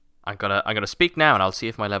I'm gonna speak now, and I'll see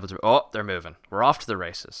if my levels are. Oh, they're moving. We're off to the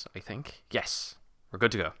races, I think. Yes, we're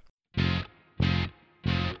good to go.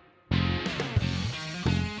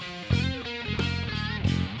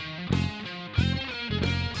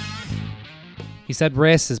 He said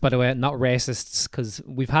races, by the way, not racists, because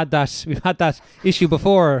we've had that issue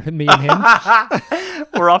before, me and him.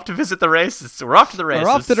 We're off to visit the racists. We're off to the racists. We're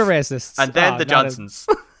off to the racists, and then the Johnsons.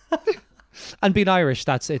 And being Irish,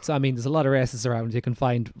 I mean, there's a lot of racists around you can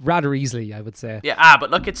find rather easily, I would say. Yeah, but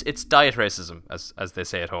look, it's diet racism, as they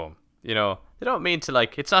say at home. You know, they don't mean to,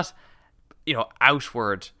 like, it's not,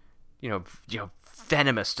 outward,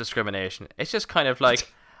 venomous discrimination. It's just kind of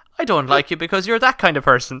like, I don't like you because you're that kind of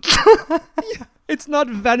person. Yeah, it's not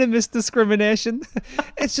venomous discrimination.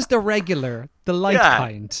 It's just irregular, the light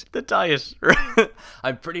kind. The diet.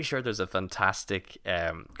 I'm pretty sure there's a fantastic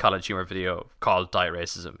College Humor video called Diet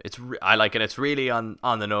Racism. I like it. It's really on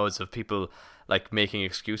the nose of people like making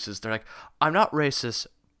excuses. They're like, I'm not racist,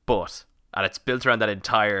 but, and it's built around that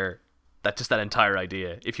entire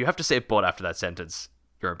idea. If you have to say but after that sentence,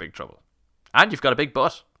 you're in big trouble. And you've got a big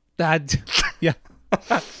butt. Yeah.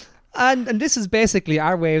 And this is basically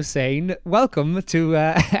our way of saying welcome to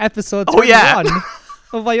episode 21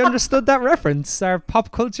 of I Understood That Reference, our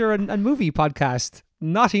pop culture and movie podcast,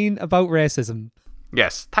 nothing about racism.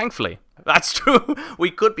 Yes, thankfully. That's true.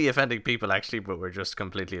 We could be offending people, actually, but we're just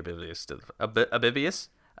completely oblivious to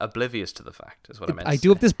the fact, is what I meant. I do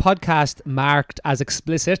have this podcast marked as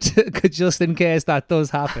explicit, just in case that does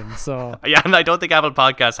happen. So yeah, and I don't think Apple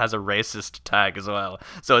Podcasts has a racist tag as well.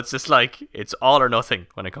 So it's just like, it's all or nothing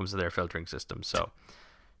when it comes to their filtering system. So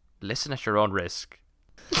listen at your own risk.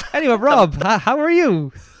 Anyway, Rob, how are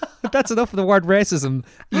you? That's enough of the word racism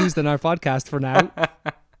used in our podcast for now.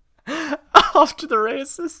 Off to the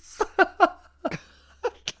racists.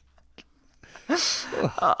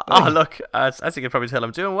 Look, as you can probably tell,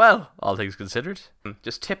 I'm doing well, all things considered.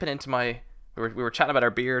 Just tipping into my... We were chatting about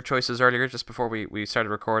our beer choices earlier, just before we started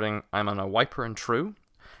recording. I'm on a Wiper and True.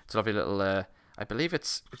 It's a lovely little... I believe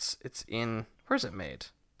it's in... Where's it made?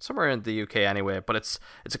 Somewhere in the UK anyway, but it's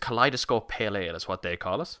a Kaleidoscope Pale Ale is what they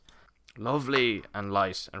call it. Lovely and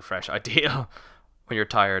light and fresh. Ideal when you're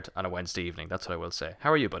tired on a Wednesday evening, that's what I will say.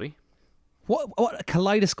 How are you, buddy? What a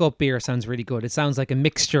Kaleidoscope beer sounds really good. It sounds like a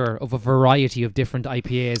mixture of a variety of different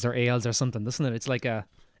IPAs or ales or something, doesn't it? It's like a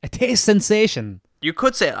taste sensation. You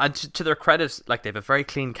could say, and to their credit, like, they have a very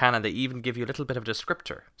clean can, and they even give you a little bit of a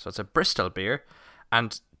descriptor. So it's a Bristol beer,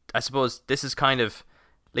 and I suppose this is kind of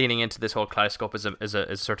leaning into this whole Kaleidoscope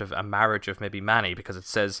as sort of a marriage of maybe many, because it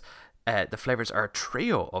says the flavors are a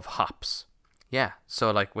trio of hops. Yeah,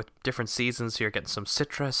 so like with different seasons, you're getting some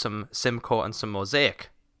Citra, some Simcoe, and some Mosaic.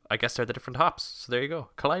 I guess they're the different hops. So there you go.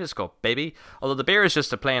 Kaleidoscope, baby. Although the beer is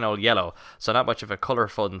just a plain old yellow, so not much of a colour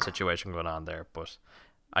fun situation going on there, but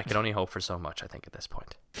I can only hope for so much, I think, at this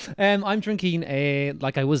point. I'm drinking,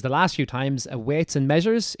 like I was the last few times, a Weights and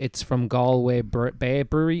Measures. It's from Galway Bay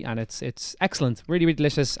Brewery, and it's excellent. Really, really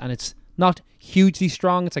delicious, and it's not hugely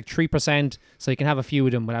strong. It's like 3%, so you can have a few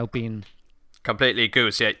of them without being... completely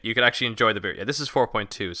goose. Yeah, you could actually enjoy the beer. Yeah, this is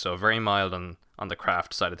 4.2, so very mild on the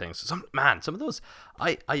craft side of things. Some of those,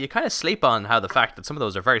 you kind of sleep on how the fact that some of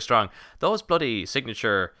those are very strong. Those bloody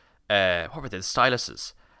signature, what were they, the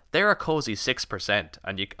Styluses? They're a cozy 6%,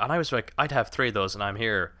 and I was like, I'd have 3 of those, and I'm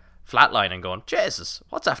here flatlining, going, Jesus,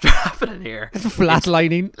 what's after happening here?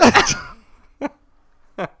 Flatlining.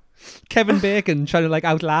 Kevin Bacon trying to like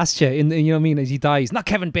outlast you in you know what I mean, as he dies. Not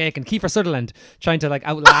Kevin Bacon, Kiefer Sutherland trying to like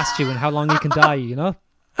outlast you and how long he can die, you know?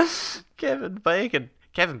 Kevin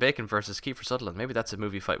Bacon versus Kiefer Sutherland. Maybe that's a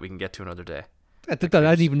movie fight we can get to another day. It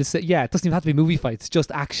doesn't even have to be movie fights,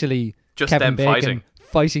 just actually Kevin them Bacon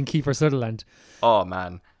fighting Kiefer Sutherland. Oh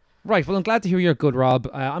man. Right, well, I'm glad to hear you're good, Rob.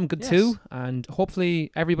 I'm good too, and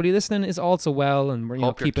hopefully everybody listening is also well, and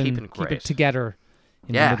we're keeping it together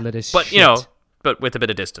in the middle of this shit. But with a bit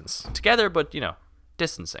of distance. Together, but,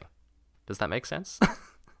 distancing. Does that make sense?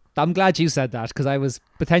 I'm glad you said that, because I was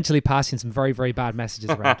potentially passing some very, very bad messages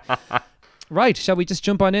around. Right, shall we just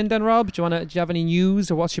jump on in then, Rob? Do you have any news,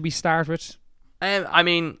 or what should we start with?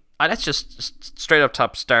 Let's just straight up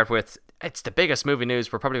top start with, it's the biggest movie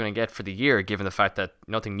news we're probably going to get for the year, given the fact that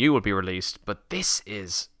nothing new will be released. But this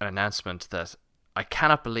is an announcement that I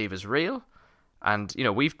cannot believe is real. And,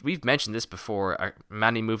 we've mentioned this before,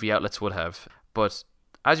 many movie outlets would have. But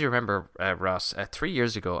as you remember, Ross, 3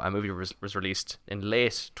 years ago, a movie was released in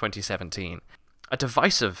late 2017. A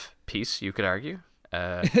divisive piece, you could argue.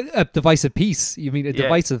 A divisive piece? You mean a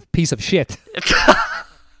divisive piece of shit?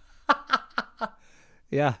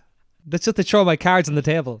 Yeah. That's just to throw my cards on the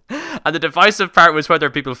table. And the divisive part was whether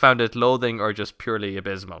people found it loathing or just purely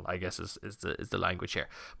abysmal, I guess is the language here.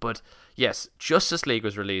 But yes, Justice League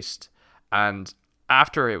was released, and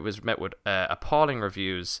after it was met with appalling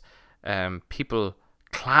reviews, people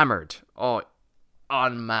clamoured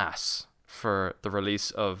en masse for the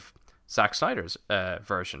release of Zack Snyder's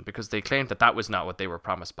version, because they claimed that was not what they were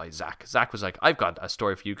promised by Zack. Zack was like, I've got a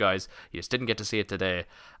story for you guys, you just didn't get to see it today.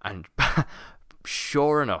 And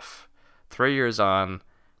sure enough, 3 years on,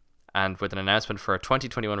 and with an announcement for a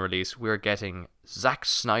 2021 release, we're getting Zack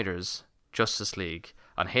Snyder's Justice League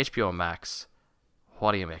on HBO Max.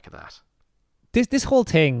 What do you make of that? This whole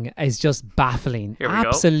thing is just baffling. Here we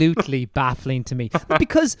Absolutely baffling to me.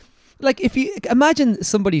 Because, like, if you imagine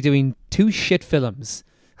somebody doing 2 shit films,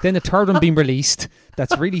 then the third one being released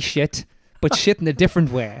that's really shit, but shit in a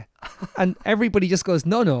different way. And everybody just goes,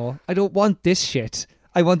 no, I don't want this shit.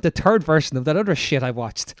 I want the third version of that other shit I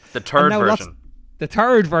watched. The third version. The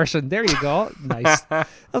third version. There you go. Nice.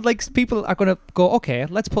 Like, people are going to go, okay,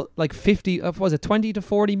 let's put like 20 to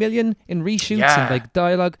 40 million in reshoots and like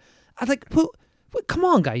dialogue. I'm like, come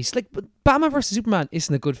on, guys. Like, Batman vs. Superman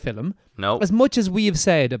isn't a good film. No. As much as we have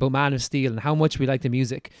said about Man of Steel and how much we like the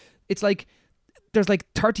music, it's like there's like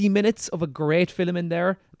 30 minutes of a great film in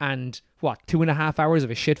there and 2.5 hours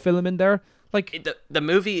of a shit film in there. Like, the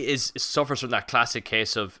movie suffers from that classic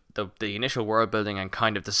case of the initial world building, and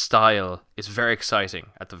kind of the style is very exciting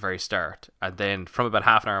at the very start, and then from about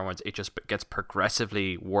half an hour onwards it just gets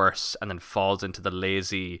progressively worse and then falls into the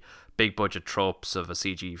lazy big budget tropes of a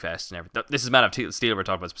CG fest and everything. This is Man of Steel we're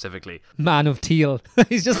talking about specifically. Man of Teal.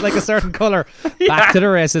 He's just like a certain colour. Back to the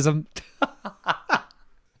racism.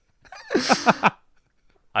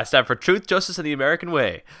 I stand for truth, justice, and the American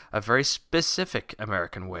way. A very specific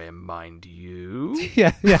American way, mind you.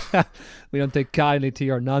 Yeah. We don't take kindly to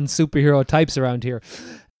your non-superhero types around here.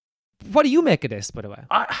 What do you make of this, by the way?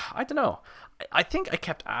 I don't know. I think I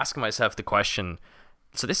kept asking myself the question.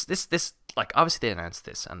 So this like, obviously they announced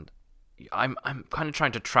this, and I'm kind of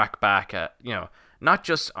trying to track back at, not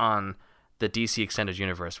just on the DC Extended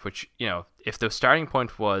Universe, which, if the starting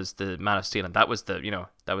point was the Man of Steel and that was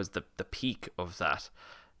the peak of that,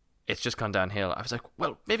 it's just gone downhill. I was like,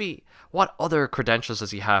 well, maybe what other credentials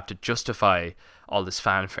does he have to justify all this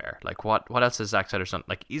fanfare? Like, what else has Zack Snyder done?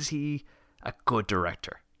 Like, is he a good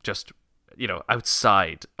director? Just,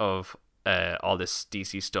 outside of all this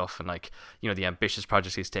DC stuff and, like, the ambitious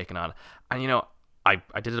projects he's taken on. And, I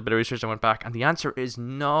did a bit of research and went back, and the answer is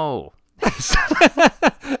no.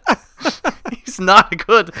 He's not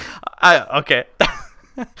good. Okay.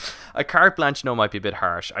 A carte blanche no might be a bit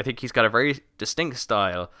harsh. I think he's got a very distinct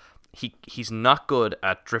style. He's not good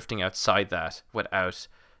at drifting outside that without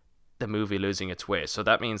the movie losing its way. So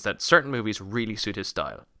that means that certain movies really suit his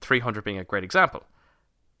style. 300 being a great example.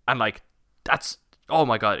 And, like, that's, oh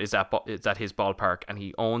my god, is that his ballpark? And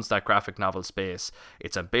he owns that graphic novel space.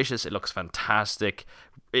 It's ambitious. It looks fantastic.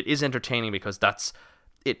 It is entertaining because that's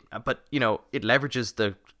it. But, it leverages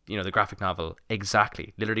the graphic novel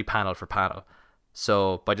exactly, literally panel for panel.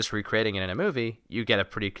 So by just recreating it in a movie, you get a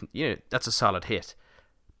pretty, that's a solid hit.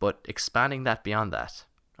 But expanding that beyond that,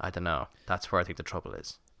 I don't know. That's where I think the trouble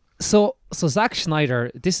is. So Zack Snyder,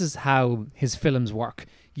 this is how his films work.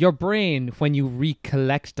 Your brain, when you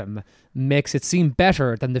recollect them, makes it seem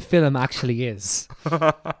better than the film actually is.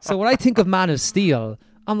 So when I think of Man of Steel,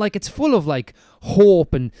 I'm like, it's full of, like,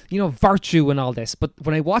 hope and, virtue and all this. But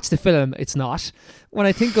when I watch the film, it's not. When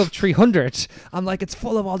I think of 300, I'm like, it's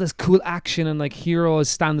full of all this cool action and, like, heroes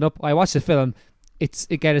standing up. I watch the film. It's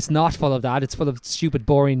not full of that. It's full of stupid,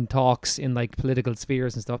 boring talks in, like, political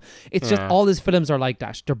spheres and stuff. It's just all his films are like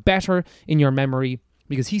that. They're better in your memory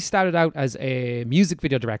because he started out as a music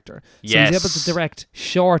video director. So he's able to direct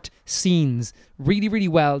short scenes really, really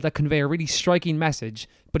well that convey a really striking message,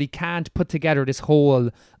 but he can't put together this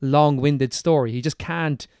whole long-winded story. He just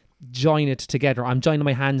can't join it together. I'm joining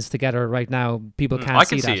my hands together right now. People can't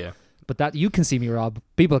see that. I can see you. But that you can see me, Rob.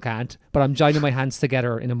 People can't. But I'm joining my hands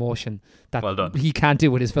together in emotion that well done. He can't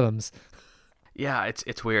do with his films. Yeah,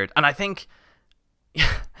 it's weird. And I think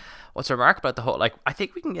what's remarkable about the whole, like, I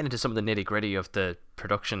think we can get into some of the nitty gritty of the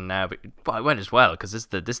production now, but I went as well because this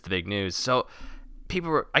is the big news. So people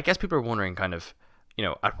were wondering kind of,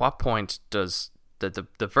 at what point does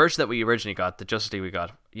the version that we originally got, the Justice League we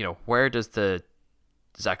got, where does the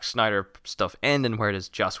Zack Snyder stuff end and where does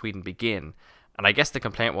Joss Whedon begin? And I guess the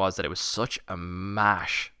complaint was that it was such a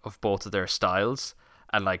mash of both of their styles,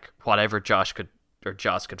 and, like, whatever Joss could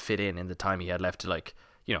fit in the time he had left to, like,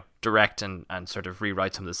 direct and sort of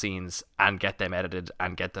rewrite some of the scenes and get them edited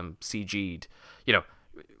and get them CG'd.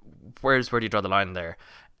 Where do you draw the line there?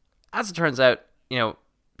 As it turns out,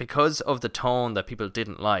 because of the tone that people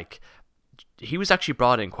didn't like, he was actually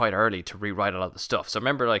brought in quite early to rewrite a lot of the stuff. So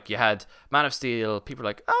remember, like, you had Man of Steel, people were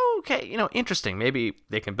like, oh, okay, you know, interesting, maybe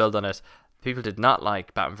they can build on it. People did not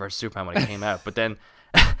like Batman vs Superman when it came out, but then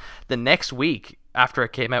the next week after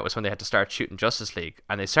it came out was when they had to start shooting Justice League,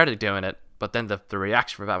 and they started doing it, but then the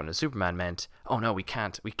reaction for Batman vs Superman meant, oh no, we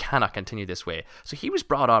cannot continue this way. So he was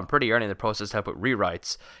brought on pretty early in the process to help with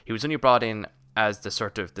rewrites. He was only brought in as the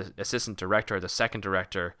sort of the assistant director, the second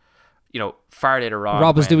director, you know, far later on.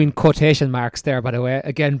 Rob was doing quotation marks there, by the way.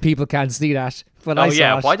 Again, people can't see that, but I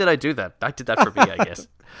saw it. Why did I do that? I did that for me, I guess.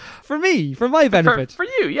 For me, for my benefit. For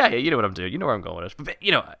you, yeah, you know what I'm doing. You know where I'm going with it. But,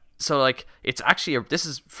 you know, so, like, it's actually, this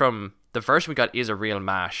is from, the version we got is a real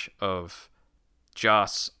mash of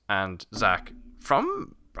Joss and Zack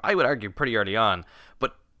from, I would argue, pretty early on.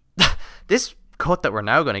 But this cut that we're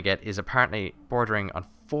now going to get is apparently bordering on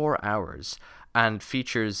 4 hours and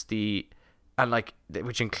features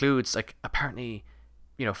which includes, like, apparently,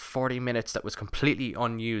 you know, 40 minutes that was completely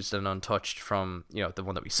unused and untouched from, you know, the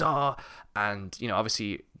one that we saw. And, you know,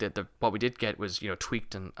 obviously the what we did get was, you know,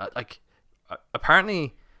 tweaked and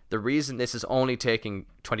apparently the reason this is only taking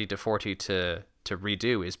 20 to 40 to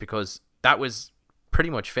redo is because that was pretty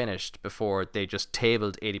much finished before they just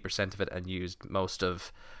tabled 80% of it and used most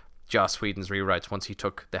of Joss Whedon's rewrites once he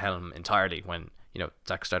took the helm entirely, when, you know,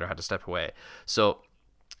 Zack Snyder had to step away. So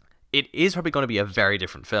it is probably going to be a very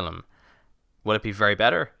different film. Will it be very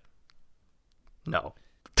better? No.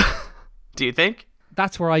 Do you think?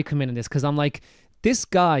 That's where I come in this, because I'm like, this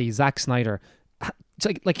guy, Zack Snyder,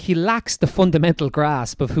 like he lacks the fundamental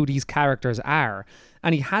grasp of who these characters are,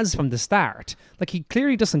 and he has from the start. Like, he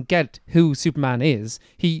clearly doesn't get who Superman is.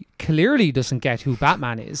 He clearly doesn't get who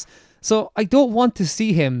Batman is. So I don't want to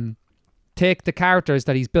see him take the characters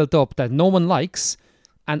that he's built up that no one likes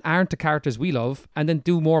and aren't the characters we love, and then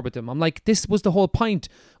do more with them. I'm like, this was the whole point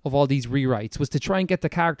of all these rewrites, was to try and get the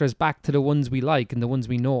characters back to the ones we like and the ones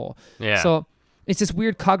we know. Yeah. So it's this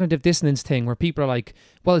weird cognitive dissonance thing where people are like,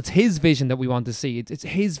 well, it's his vision that we want to see. It's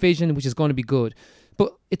his vision, which is going to be good.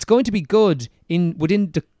 But it's going to be good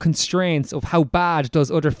within the constraints of how bad those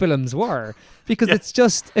other films were. Because it's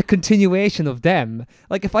just a continuation of them.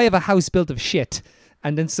 Like, if I have a house built of shit,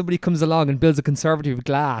 and then somebody comes along and builds a conservatory of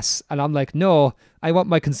glass, and I'm like, no, I want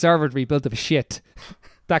my conservatory built of shit.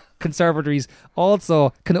 That conservatories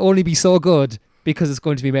also can only be so good because it's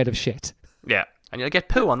going to be made of shit. Yeah, and you'll get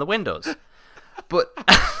poo on the windows. But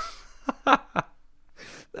that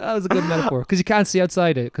was a good metaphor, because you can't see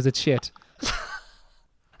outside it because it's shit.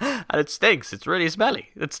 And it stinks. It's really smelly.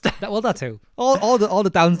 Well, that too. All the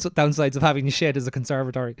downsides of having shit as a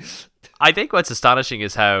conservatory. I think what's astonishing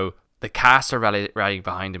is how the cast are rallying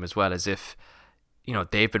behind him as well, as if, you know,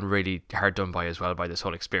 they've been really hard done by as well by this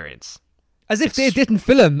whole experience. As if they didn't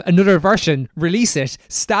film another version, release it,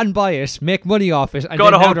 stand by it, make money off it, and go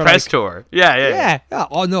on a whole press tour. Yeah.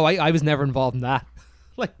 Oh no, I was never involved in that.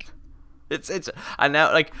 Like, it's and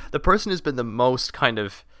now, like, the person who's been the most kind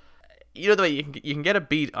of, you know, the way you can get a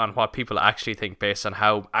beat on what people actually think based on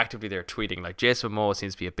how actively they're tweeting. Like, Jason Momoa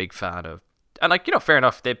seems to be a big fan of. And, like, you know, fair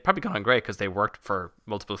enough, they've probably gone on great because they worked for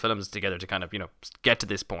multiple films together to kind of, you know, get to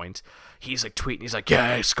this point. He's, like, tweeting, he's like,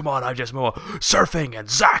 yes, come on, I'm just more surfing and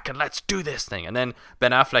Zack, and let's do this thing. And then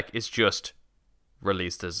Ben Affleck is just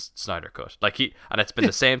released his Snyder Cut. Like, and it's been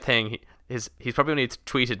the same thing. He's probably only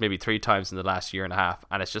tweeted maybe 3 times in the last year and a half,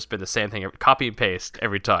 and it's just been the same thing, copy and paste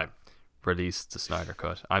every time. Release the Snyder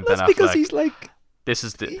Cut. I'm Ben Affleck. That's because he's like...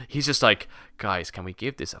 He's just like, guys, can we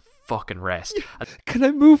give this a fucking rest? Can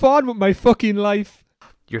I move on with my fucking life?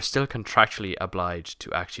 You're still contractually obliged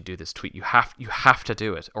to actually do this tweet. You have to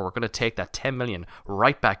do it, or we're going to take that 10 million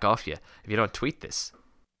right back off you if you don't tweet this.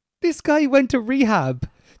 This guy went to rehab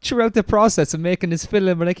throughout the process of making this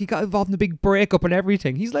film, and like, he got involved in a big breakup and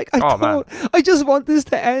everything. He's like, I just want this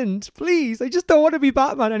to end, please. I just don't want to be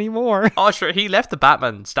Batman anymore. Oh, sure. He left the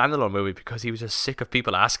Batman standalone movie because he was just sick of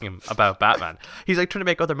people asking him about Batman. He's like trying to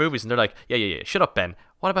make other movies, and they're like, yeah. Shut up, Ben.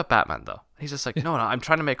 What about Batman, though? He's just like, no, I'm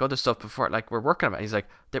trying to make other stuff before, like, we're working on it. He's like,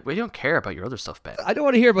 we don't care about your other stuff, Ben. I don't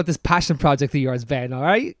want to hear about this passion project of yours, Ben, all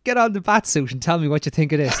right? Get on the bat suit and tell me what you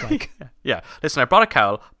think it is, like. Yeah. Listen, I brought a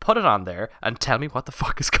cowl, put it on there, and tell me what the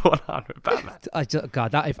fuck is going on with Batman.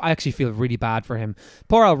 I actually feel really bad for him.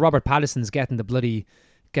 Poor old Robert Pattinson's getting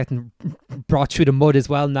brought through the mud as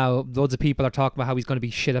well now. Loads of people are talking about how he's going to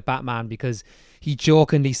be shit at Batman because he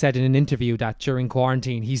jokingly said in an interview that during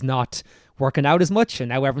quarantine he's not working out as much, and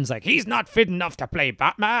now everyone's like, he's not fit enough to play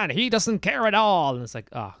Batman, he doesn't care at all. And it's like,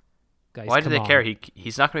 oh, guys, why do they care?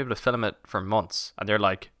 He's not going to be able to film it for months, and they're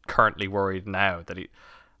like currently worried now that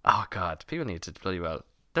oh god, people need to bloody well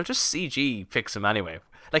they'll just CG fix him anyway.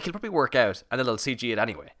 Like, he'll probably work out, and then they'll CG it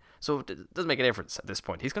anyway. So it doesn't make a difference at this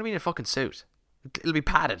point. He's going to be in a fucking suit. It'll be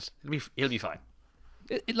padded. He'll be fine.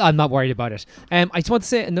 I'm not worried about it. I just want to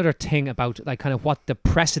say another thing about like kind of what the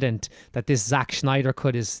precedent that this Zack Snyder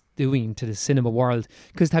cut is doing to the cinema world.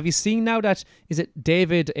 Because have you seen now that, is it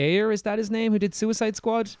David Ayer, is that his name, who did Suicide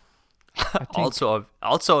Squad? Also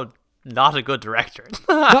not a good director.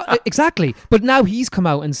 Exactly. But now he's come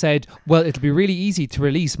out and said, well, it'll be really easy to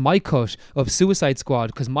release my cut of Suicide Squad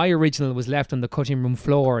because my original was left on the cutting room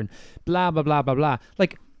floor and blah, blah, blah, blah, blah.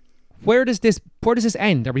 Like, where does this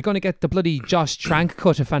end? Are we going to get the bloody Josh Trank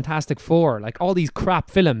cut of Fantastic Four? Like all these crap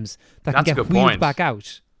films that can get wheeled back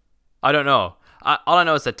out. I don't know. All I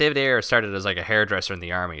know is that David Ayer started as like a hairdresser in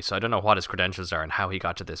the army, so I don't know what his credentials are and how he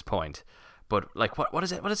got to this point. But like, what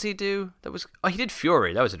is it? What does he do? He did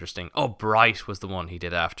Fury. That was interesting. Oh, Bright was the one he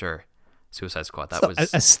did after Suicide Squad. That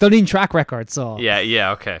was a stunning track record. So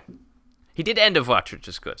yeah, okay. He did End of Watch, which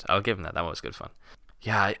is good. I'll give him that. That was good fun.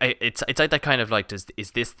 Yeah, it's like that kind of like,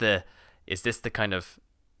 is this the kind of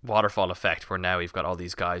waterfall effect where now we've got all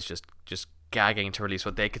these guys just gagging to release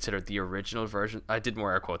what they consider the original version? I did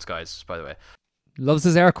more air quotes, guys, by the way. Loves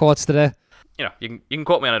his air quotes today. You know, you can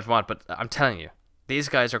quote me on it if you want, but I'm telling you, these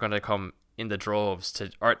guys are going to come in the droves to,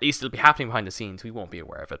 or at least it'll be happening behind the scenes. We won't be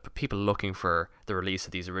aware of it, but people looking for the release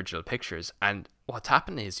of these original pictures. And what's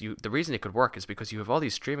happened is the reason it could work is because you have all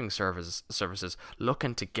these streaming services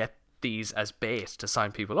looking to get these as bait to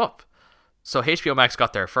sign people up. So HBO Max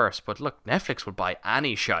got there first, but look, Netflix will buy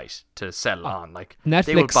any shite to sell on. Like, Netflix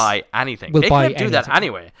they will buy anything. They can't do that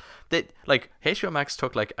anyway. Like, HBO Max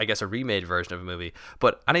took, like, I guess a remade version of a movie,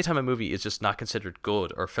 but anytime a movie is just not considered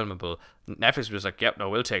good or filmable, Netflix was like, yep, no,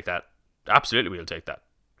 we'll take that. Absolutely, we'll take that.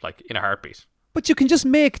 Like, in a heartbeat. But you can just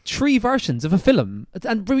make 3 versions of a film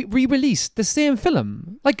and re-release the same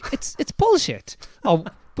film. Like, it's bullshit. Oh,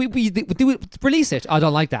 we do it, release it. I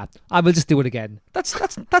don't like that. I will just do it again.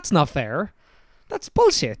 That's not fair. That's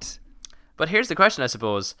bullshit. But here's the question, I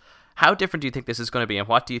suppose. How different do you think this is going to be, and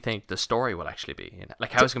what do you think the story will actually be?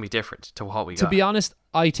 Like, how is it going to be different to what we got? To be honest,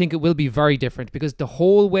 I think it will be very different because the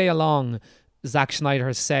whole way along, Zack Snyder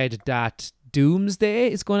has said that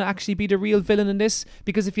Doomsday is going to actually be the real villain in this,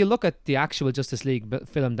 because if you look at the actual Justice League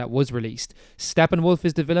film that was released, Steppenwolf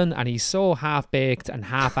is the villain and he's so half-baked and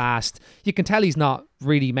half-assed. You can tell he's not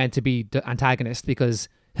really meant to be the antagonist, because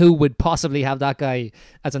who would possibly have that guy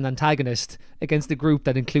as an antagonist against a group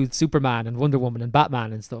that includes Superman and Wonder Woman and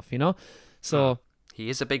Batman and stuff, you know? So he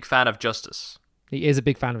is a big fan of justice. He is a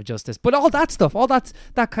big fan of justice. But all that stuff, all that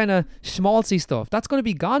kind of schmaltzy stuff, that's going to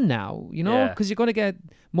be gone now, you know? Because you're going to get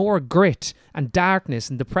more grit and darkness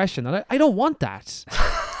and depression. And I don't want that.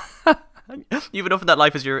 You've enough of that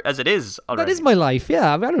life as it is already. That is my life,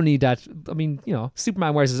 yeah. I don't need that. I mean, you know,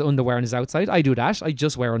 Superman wears his underwear on his outside. I do that. I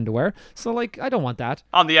just wear underwear. So, like, I don't want that.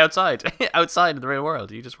 On the outside. Outside in the real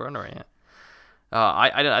world. You just wear underwear, yeah.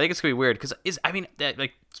 I think it's going to be weird because,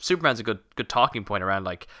 like, Superman's a good talking point around,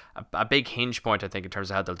 like, a big hinge point, I think, in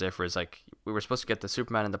terms of how they'll differ is, like, we were supposed to get the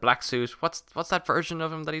Superman in the black suit. What's that version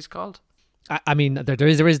of him that he's called? I mean, there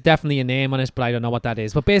is definitely a name on it, but I don't know what that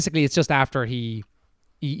is. But basically, it's just after he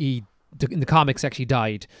in the comics actually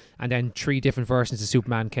died, and then 3 different versions of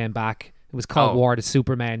Superman came back. It was called War of the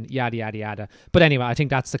Supermen, yada, yada, yada. But anyway, I think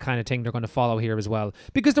that's the kind of thing they're going to follow here as well.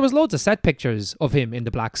 Because there was loads of set pictures of him in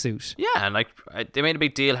the black suit. Yeah, and like they made a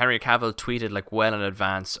big deal. Henry Cavill tweeted like well in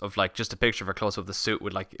advance of like just a picture of a close-up of the suit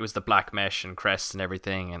with like, it was the black mesh and crest and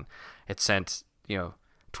everything. And it sent, you know,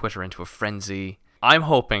 Twitter into a frenzy. I'm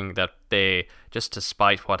hoping that they, just to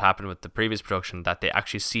spite what happened with the previous production, that they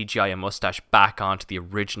actually CGI a mustache back onto the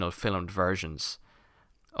original filmed versions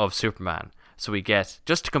of Superman. So we get,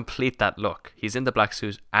 just to complete that look, he's in the black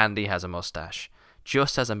suit and he has a mustache,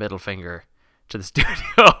 just as a middle finger to the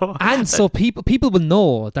studio. And so people will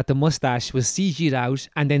know that the mustache was CG'd out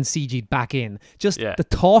and then CG'd back in. Just the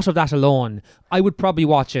thought of that alone, I would probably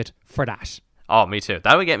watch it for that. Oh, me too.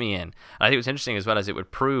 That would get me in. And I think what's interesting as well is it would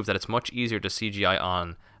prove that it's much easier to CGI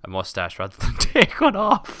on a mustache rather than take one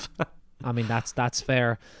off. I mean, that's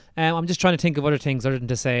fair. I'm just trying to think of other things other than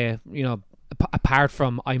to say, you know, apart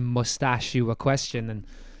from I mustache you a question and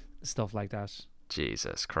stuff like that.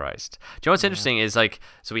 Jesus Christ. Do you know what's interesting is, like,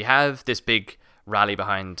 so we have this big rally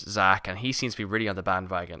behind Zack and he seems to be really on the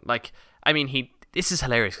bandwagon. Like, I mean, this is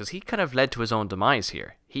hilarious because he kind of led to his own demise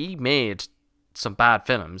here. He made some bad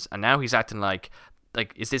films and now he's acting like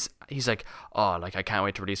he's like, oh, like, I can't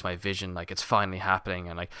wait to release my vision, like, it's finally happening.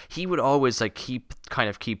 And like, he would always like keep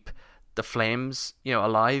the flames, you know,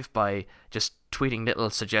 alive by just tweeting little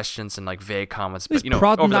suggestions and like vague comments. He's but, you know,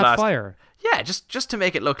 prodding over that fire. Yeah, just to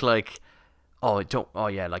make it look like, oh, don't, oh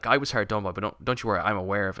yeah, like I was hard done by, but don't you worry, I'm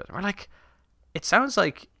aware of it. And we're like, it sounds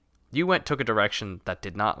like you took a direction that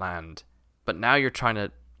did not land, but now you're trying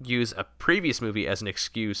to use a previous movie as an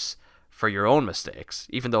excuse for your own mistakes,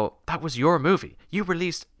 even though that was your movie. You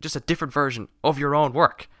released just a different version of your own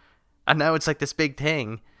work, and now it's like this big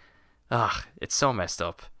thing. Ugh, it's so messed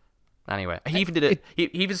up. Anyway, he even did it.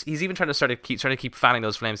 He's even trying to keep fanning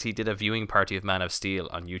those flames. He did a viewing party of Man of Steel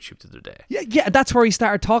on YouTube the other day. Yeah, that's where he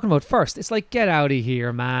started talking about first. It's like, get out of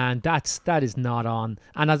here, man. That is not on.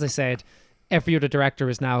 And as I said, every other director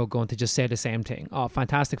is now going to just say the same thing. Oh,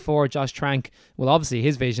 Fantastic Four, Josh Trank. Well, obviously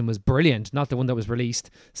his vision was brilliant, not the one that was released.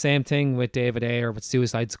 Same thing with David Ayer with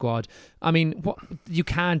Suicide Squad. I mean, you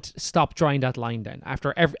can't stop drawing that line then.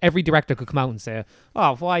 After every director could come out and say,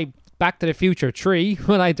 oh, why Back to the Future 3,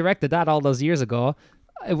 when I directed that all those years ago,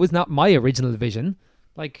 it was not my original vision.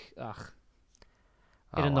 Like, it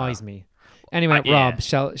annoys me. Anyway, Rob,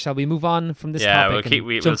 shall we move on from this topic? Yeah,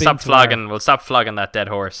 we'll stop flogging that dead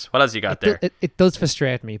horse. What else you got there? It does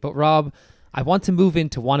frustrate me, but Rob, I want to move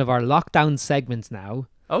into one of our lockdown segments now.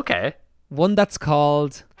 Okay. One that's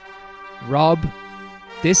called Rob,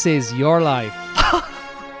 This Is Your Life.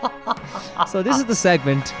 So this is the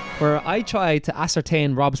segment where I try to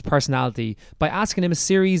ascertain Rob's personality by asking him a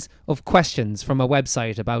series of questions from a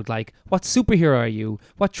website about, like, what superhero are you,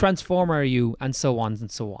 what transformer are you, and so on and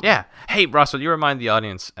so on. Yeah. Hey, Ross, will you remind the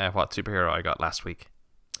audience what superhero I got last week?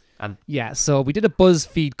 And yeah, so we did a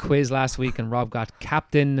BuzzFeed quiz last week, and Rob got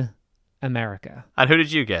Captain America. And who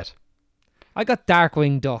did you get? I got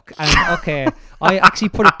Darkwing Duck. And okay, I actually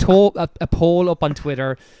put a poll up on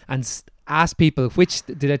Twitter and asked people, which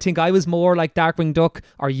did I think I was more like Darkwing Duck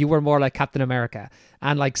or you were more like Captain America?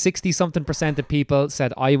 And like 60-something% of people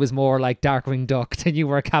said I was more like Darkwing Duck than you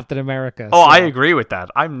were Captain America. Oh, so I agree with that.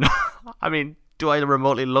 I'm not. I mean, do I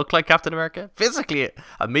remotely look like Captain America? Physically,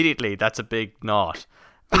 immediately, that's a big not.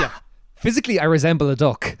 Yeah. Physically, I resemble a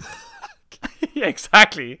duck. Yeah,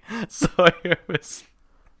 exactly. So it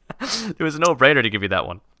was a no-brainer to give you that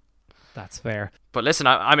one. That's fair. But listen,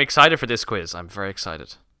 I'm excited for this quiz. I'm very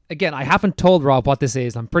excited. Again, I haven't told Rob what this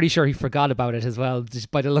is. I'm pretty sure he forgot about it as well, just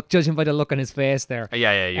judging by the look on his face there.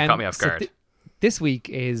 Yeah, you caught me off guard. This week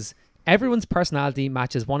is everyone's personality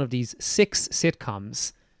matches one of these 6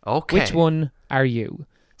 sitcoms. Okay. Which one are you?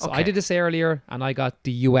 So okay. I did this earlier, and I got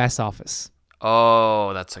The U.S. Office.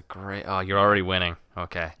 Oh, that's a great... Oh, you're already winning.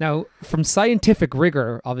 Okay. Now, from scientific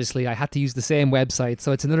rigor, obviously, I had to use the same website,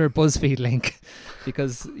 so it's another BuzzFeed link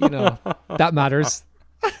because, that matters.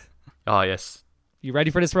 Oh, yes. You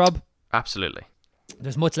ready for this, Rob? Absolutely.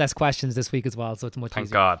 There's much less questions this week as well, so it's much easier.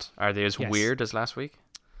 Thank God. Are they as weird as last week?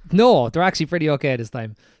 No, they're actually pretty okay this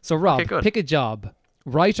time. So, Rob, okay, pick a job.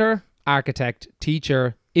 Writer, architect,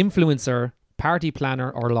 teacher, influencer, party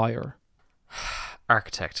planner, or lawyer?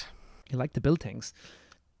 Architect. You like to build things.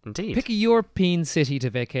 Indeed. Pick a European city to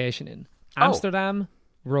vacation in. Amsterdam,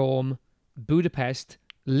 Rome, Budapest,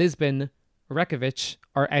 Lisbon, Reykjavik,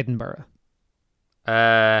 or Edinburgh?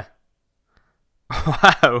 Wow.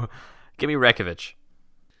 Give me Reykjavik.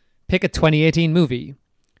 Pick a 2018 movie.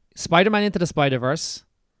 Spider-Man Into the Spider-Verse,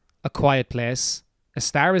 A Quiet Place, A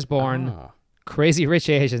Star Is Born, Crazy Rich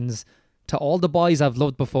Asians, To All the Boys I've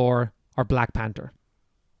Loved Before, or Black Panther.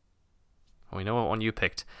 We know what one you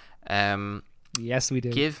picked. Yes, we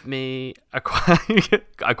do. Give me a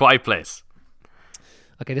Quiet Place.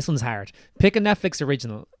 Okay, this one's hard. Pick a Netflix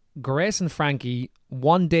original. Grace and Frankie,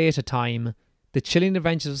 One Day at a Time, The Chilling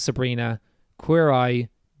Adventures of Sabrina, Queer Eye,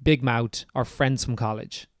 Big Mouth, or Friends from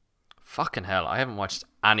College. Fucking hell, I haven't watched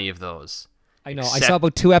any of those. I know. I saw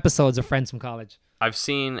about 2 episodes of Friends from College. I've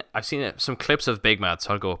seen some clips of Big Mouth,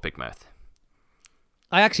 so I'll go with Big Mouth.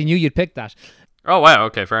 I actually knew you'd pick that. Oh, wow.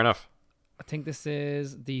 Okay, fair enough. I think this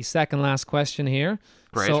is the second last question here.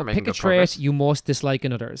 Great, so pick a trait you most dislike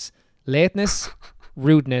in others. Lateness,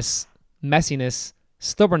 rudeness, messiness,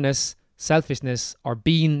 stubbornness, selfishness, or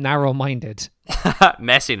being narrow-minded.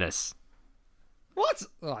 Messiness. What?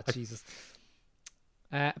 Oh, Jesus.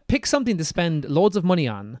 Pick something to spend loads of money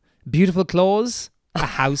on. Beautiful clothes, a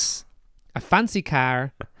house, a fancy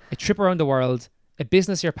car, a trip around the world, a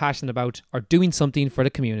business you're passionate about, or doing something for the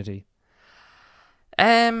community.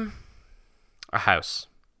 A house.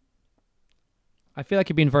 I feel like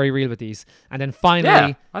you're being very real with these. And then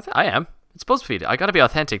finally... Yeah, I am. It's BuzzFeed. I got to be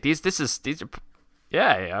authentic. These are...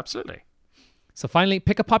 Yeah, absolutely. So finally,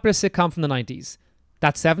 pick a popular sitcom from the 90s.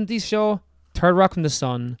 That 70s show, Third Rock from the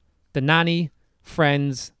Sun, The Nanny,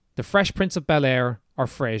 Friends, The Fresh Prince of Bel-Air, or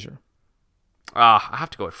Frasier. I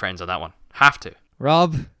have to go with Friends on that one. Have to.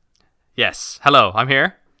 Rob? Yes. Hello, I'm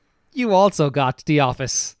here. You also got The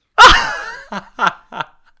Office.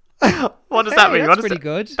 What does that mean? That's pretty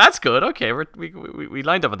good. That's good. Okay, we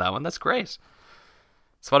lined up on that one. That's great.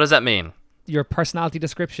 So what does that mean? Your personality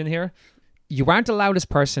description here. You aren't the loudest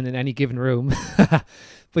person in any given room,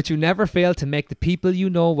 but you never fail to make the people you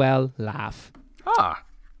know well laugh. Ah.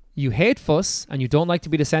 You hate fuss and you don't like to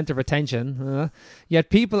be the center of attention, yet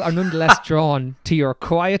people are nonetheless drawn to your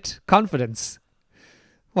quiet confidence.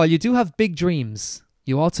 While you do have big dreams,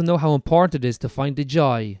 you also know how important it is to find the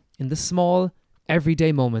joy in the small,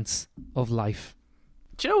 everyday moments of life.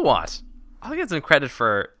 Do you know what? I'll get some credit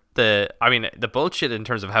for the bullshit in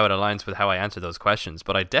terms of how it aligns with how I answer those questions,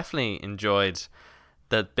 but I definitely enjoyed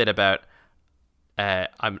the bit about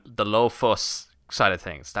I'm the low fuss side of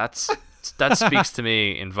things. That speaks to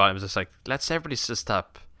me in volumes. It's like, let's everybody just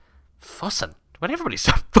stop fussing. When everybody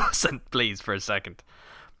stop fussing, please, for a second.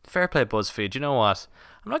 Fair play, BuzzFeed. You know what?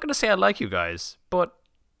 I'm not going to say I like you guys, but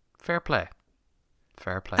fair play.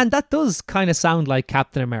 Fair play. And that does kind of sound like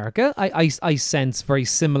Captain America. I sense very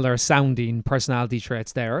similar sounding personality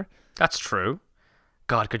traits there. That's true.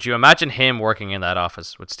 God, could you imagine him working in that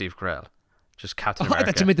office with Steve Carell? Just Captain America. I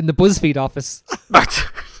thought you meant in the BuzzFeed office.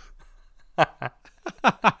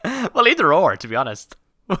 Well, either or, to be honest.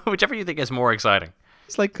 Whichever you think is more exciting.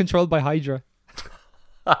 It's like controlled by Hydra.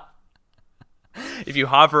 If you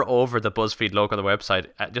hover over the BuzzFeed logo on the website,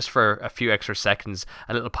 just for a few extra seconds,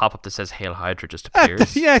 a little pop-up that says Hail Hydra just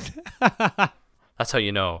appears. Yeah. That's how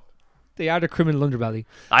you know. They are the criminal underbelly.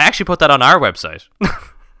 I actually put that on our website.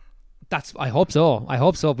 I hope so.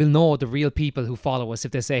 We'll know the real people who follow us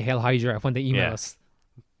if they say Hail Hydra when they email us.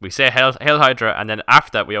 We say Hail Hydra, and then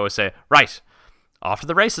after that we always say, right, off to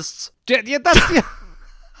the racists. Yeah, that's...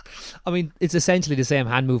 I mean, it's essentially the same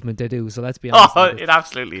hand movement they do, so let's be honest. Oh, it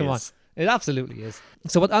absolutely Come is. on. It absolutely is.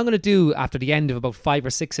 So what I'm going to do after the end of about 5 or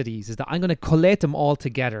 6 of these is that I'm going to collate them all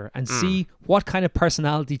together and see what kind of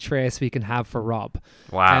personality traits we can have for Rob.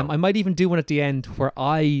 Wow. I might even do one at the end where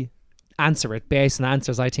I answer it based on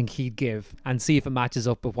answers I think he'd give and see if it matches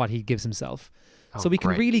up with what he gives himself. So we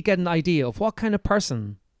can really get an idea of what kind of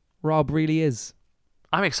person Rob really is.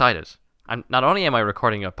 I'm excited. Not only am I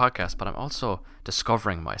recording a podcast, but I'm also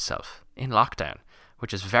discovering myself in lockdown,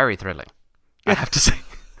 which is very thrilling. I have to say.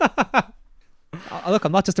 Look,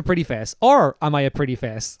 I'm not just a pretty face. Or am I a pretty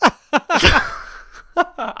face?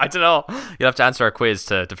 I don't know. You'll have to answer a quiz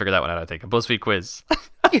to figure that one out, I think. A BuzzFeed quiz.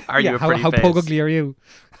 Are you a pretty face? How ugly are you?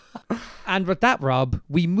 And with that, Rob,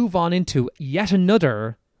 we move on into yet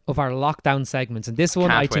another of our lockdown segments. And this one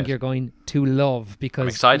I think you're going to love because I'm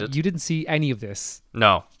excited. You didn't see any of this.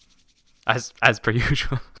 No. As per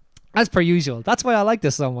usual. As per usual. That's why I like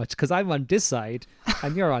this so much, because I'm on this side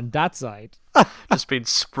and you're on that side. Just being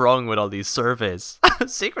sprung with all these surveys.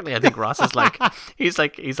 Secretly, I think Ross is like he's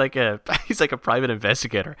like a private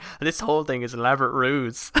investigator, and this whole thing is an elaborate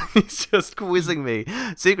ruse. He's just quizzing me.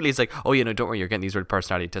 Secretly, he's like, "Oh, don't worry, you're getting these weird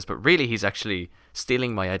personality tests," but really, he's actually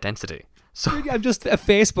stealing my identity. So I'm just a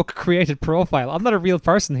Facebook created profile. I'm not a real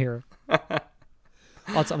person here.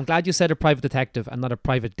 Also, I'm glad you said a private detective and not a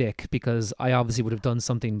private dick, because I obviously would have done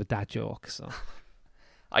something with that joke. So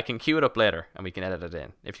I can cue it up later and we can edit it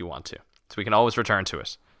in if you want to. So we can always return to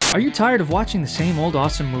it. Are you tired of watching the same old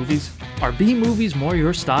awesome movies? Are B-movies more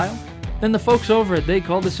your style? Then the folks over at They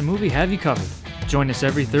Call This a Movie have you covered. Join us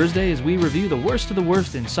every Thursday as we review the worst of the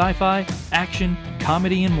worst in sci-fi, action,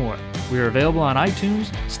 comedy, and more. We are available on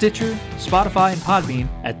iTunes, Stitcher, Spotify, and Podbean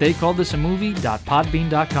at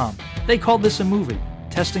theycalledthisamovie.podbean.com. They Called This a Movie.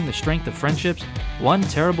 Testing the strength of friendships, one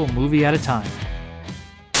terrible movie at a time.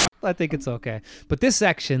 I think it's okay. But this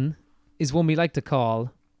section is one we like to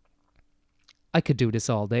call I Could Do This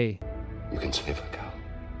All Day. You can save a girl.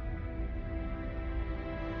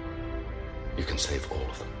 You can save all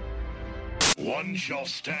of them. One shall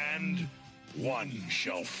stand, one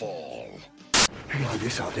shall fall. I can do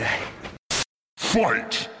this all day.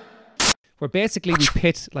 Fight! Where basically we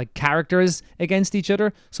pit like characters against each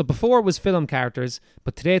other. So before it was film characters,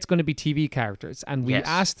 but today it's going to be TV characters. And we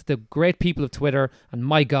asked the great people of Twitter, and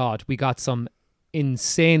my God, we got some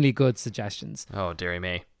insanely good suggestions. Oh, dearie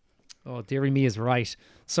me. Oh, dearie me is right.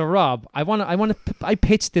 So Rob, I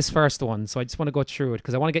pitched this first one, so I just want to go through it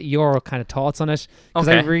because I want to get your kind of thoughts on it because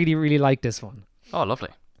I really, really like this one. Oh, lovely.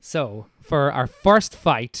 So for our first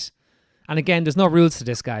fight, and again, there's no rules to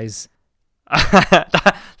this, guys.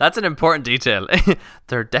 That's an important detail.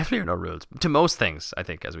 There definitely are no rules to most things, I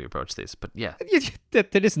think, as we approach this. But yeah.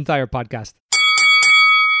 To this entire podcast.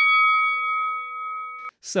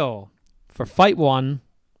 So, for fight one,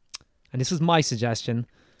 and this was my suggestion,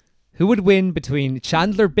 who would win between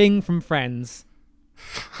Chandler Bing from Friends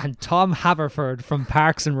and Tom Haverford from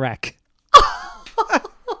Parks and Rec?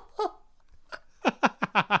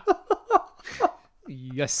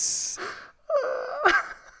 Yes.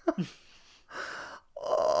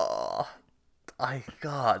 Oh,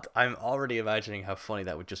 God, I'm already imagining how funny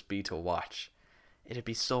that would just be to watch. It'd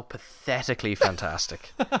be so pathetically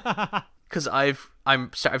fantastic. Because I've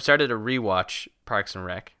started a rewatch Parks and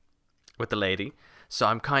Rec with the lady, so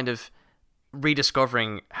I'm kind of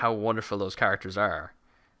rediscovering how wonderful those characters are.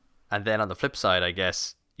 And then on the flip side, I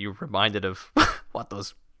guess you're reminded of what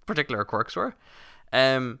those particular quirks were.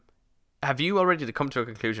 Have you already come to a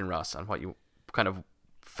conclusion, Ross, on what you kind of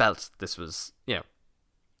felt this was?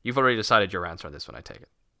 You've already decided your answer on this one, I take it.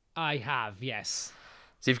 I have, yes.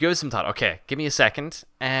 So you've given some thought. Okay, give me a second.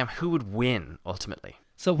 Who would win ultimately?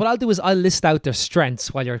 So what I'll do is I'll list out their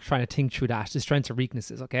strengths while you're trying to think through that, the strengths or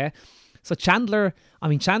weaknesses, okay? So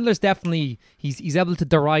Chandler's definitely, he's able to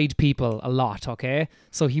deride people a lot, okay?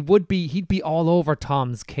 So he'd be all over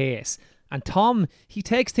Tom's case. And Tom, he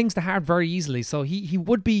takes things to heart very easily, so he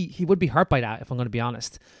would be hurt by that, if I'm going to be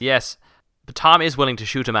honest. Yes, but Tom is willing to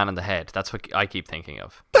shoot a man in the head. That's what I keep thinking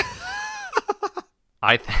of.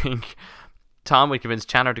 I think Tom would convince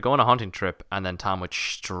Chandler to go on a hunting trip, and then Tom would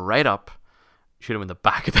straight up shoot him in the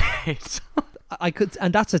back of the head.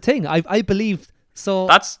 And that's the thing. I believe so.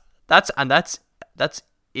 That's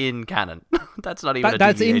in canon. That's not even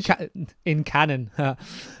that's in canon.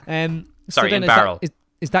 Sorry, in barrel.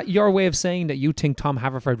 Is that your way of saying that you think Tom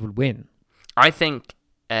Haverford would win? I think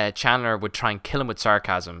Chandler would try and kill him with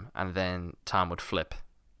sarcasm, and then Tom would flip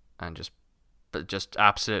and just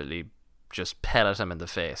absolutely just pellet him in the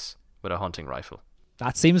face with a hunting rifle.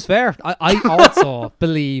 That seems fair. I also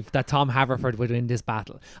believe that Tom Haverford would win this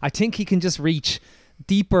battle. I think he can just reach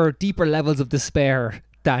deeper levels of despair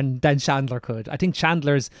than Chandler could. I think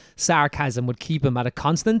Chandler's sarcasm would keep him at a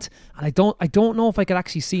constant, and I don't know if I could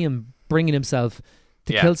actually see him bringing himself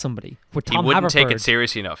to kill somebody. He wouldn't take it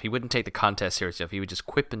seriously enough. He wouldn't take the contest seriously enough. He would just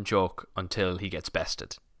quip and joke until he gets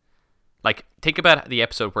bested. Like, think about the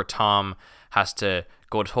episode where Tom has to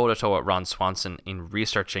go toe-to-toe with Ron Swanson in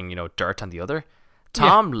researching, dirt on the other.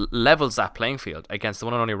 Tom levels that playing field against the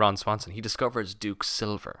one and only Ron Swanson. He discovers Duke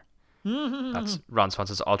Silver. That's Ron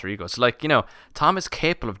Swanson's alter ego. So, Tom is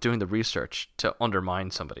capable of doing the research to undermine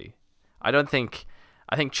somebody. I think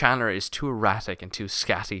Chandler is too erratic and too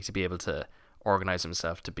scatty to be able to organize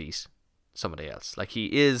himself to beat somebody else. Like, he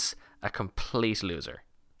is a complete loser,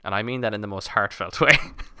 and I mean that in the most heartfelt way.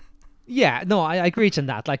 Yeah, no, I agree on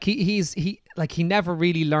that. Like, he never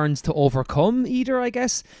really learns to overcome either, I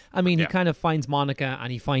guess. I mean, he kind of finds Monica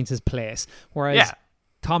and he finds his place, whereas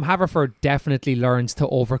Tom Haverford definitely learns to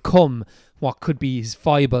overcome what could be his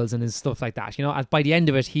foibles and his stuff like that. By the end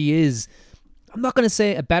of it, he is, I'm not going to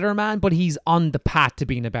say a better man, but he's on the path to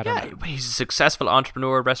being a better man. Yeah, he's a successful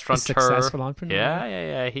entrepreneur, restaurateur. Successful entrepreneur.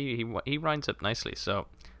 Yeah. He winds up nicely. So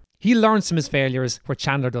he learns from his failures where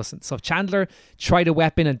Chandler doesn't. So if Chandler tried a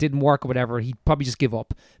weapon and didn't work or whatever, he'd probably just give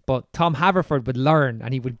up. But Tom Haverford would learn,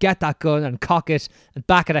 and he would get that gun and cock it, and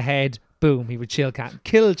back of the head, boom, he would kill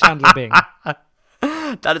Chandler Bing.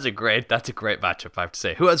 That's a great matchup, I have to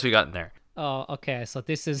say. Who else we got in there? Oh, okay. So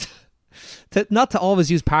this is not to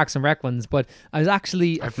always use Parks and Rec ones, but I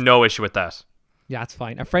have no issue with that. Yeah, it's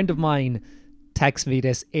fine. A friend of mine texted me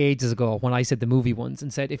this ages ago when I said the movie ones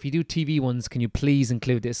and said, if you do TV ones, can you please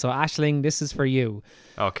include this? So Aisling, this is for you.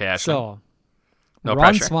 Okay, Aisling. So no Ron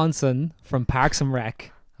pressure. Swanson from Parks and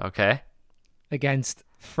Rec. Okay. Against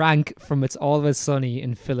Frank from It's Always Sunny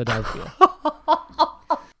in Philadelphia.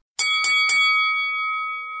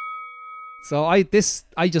 So I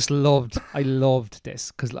loved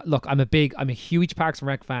this because look, I'm a huge Parks and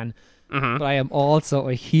Rec fan, but I am also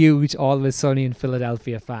a huge Always Sunny in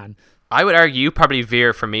Philadelphia fan. I would argue you probably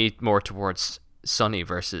veer for me more towards Sunny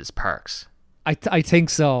versus Parks. I think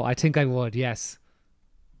so. I think I would. Yes.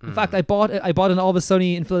 In fact, I bought an Always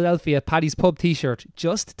Sunny in Philadelphia Paddy's Pub T-shirt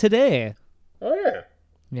just today. Oh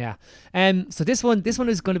yeah. Yeah. So this one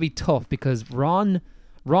is going to be tough because Ron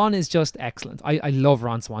is just excellent. I love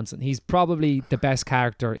Ron Swanson. He's probably the best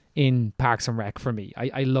character in Parks and Rec for me.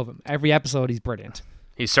 I love him. Every episode, he's brilliant.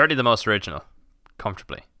 He's certainly the most original,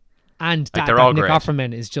 comfortably. And Nick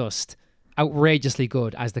Offerman is just outrageously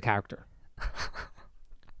good as the character.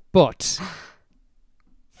 But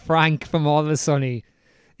Frank from Always Sunny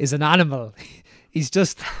is an animal. He's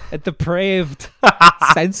just a depraved,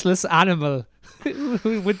 senseless animal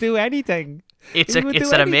who would do anything. It's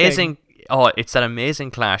that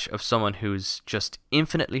amazing clash of someone who's just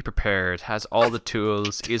infinitely prepared, has all the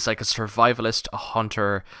tools, is like a survivalist, a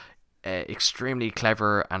hunter, extremely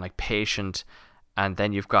clever and like patient, and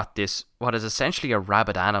then you've got this what is essentially a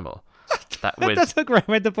rabid animal that would that's a great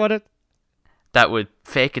way to put it. That would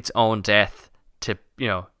fake its own death to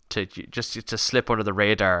slip under the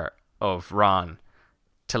radar of Ron,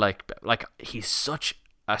 to like he's such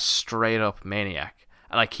a straight up maniac,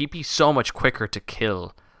 and like he'd be so much quicker to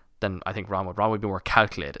kill than I think Ron would. Ron would be more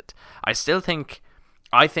calculated. I think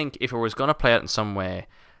if it was gonna play out in some way,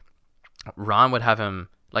 Ron would have him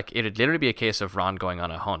like it'd literally be a case of Ron going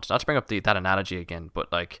on a hunt. Not to bring up that analogy again,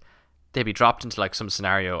 but like they'd be dropped into like some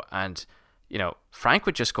scenario and. You know, Frank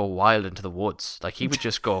would just go wild into the woods. Like, he would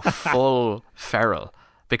just go full feral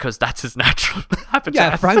because that's his natural habitat.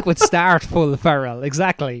 Yeah, Frank would start full feral,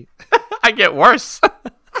 exactly. I get worse.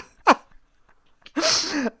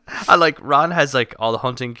 And like Ron has like all the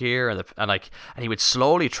hunting gear and he would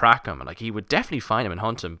slowly track him and like he would definitely find him and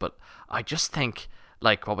hunt him. But I just think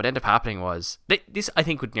like what would end up happening was this I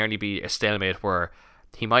think would nearly be a stalemate where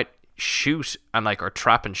he might shoot and like or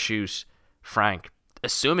trap and shoot Frank,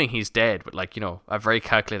 assuming he's dead with like, you know, a very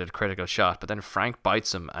calculated critical shot, but then Frank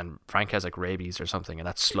bites him and Frank has like rabies or something and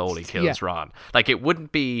that slowly kills Ron. Like it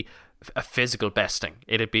wouldn't be a physical besting,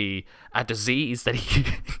 it'd be a disease that he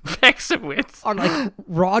infects him with. Or like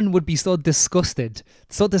Ron would be so disgusted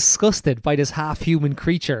by this half-human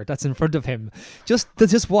creature that's in front of him. Just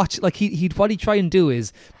watch, like he'd what he'd try and do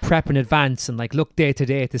is prep in advance and like look day to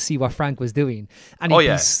day to see what Frank was doing, and he'd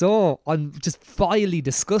be so just vilely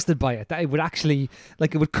disgusted by it that it would actually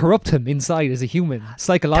like it would corrupt him inside as a human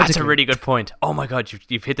psychologically. That's a really good point. Oh my god,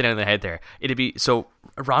 you've hit the nail on the head there. It'd be so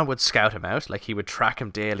Ron would scout him out, like he would track him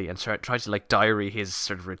daily and try to like diary his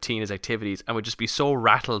sort of routine, his activities, and would just be so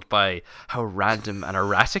rattled by how random and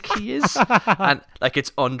erratic he is, and like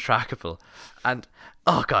it's untrackable. And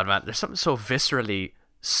oh god, man, there's something so viscerally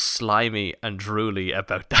slimy and drooly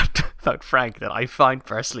about Frank that I find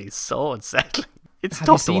personally so unsettling. It's Have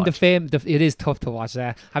tough you seen to watch. it is tough to watch.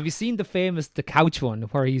 Have you seen the couch one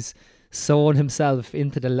where he's sewn himself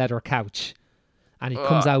into the leather couch? And he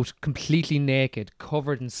comes out completely naked,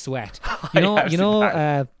 covered in sweat. You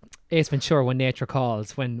know, Ace Ventura, When Nature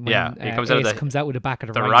Calls, when he comes out with the back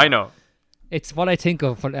of the rhino. It's what I think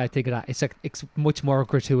of when I think of that. It's like it's much more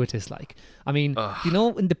gratuitous. Like, I mean, you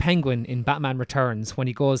know, in the Penguin in Batman Returns when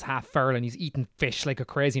he goes half feral and he's eating fish like a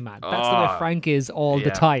crazy man. That's the way Frank is all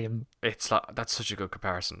the time. It's like, that's such a good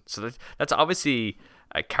comparison. So that's obviously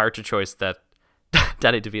a character choice that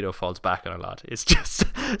Danny DeVito falls back on a lot. It's just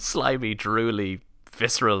slimy, drooly,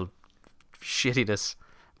 visceral shittiness.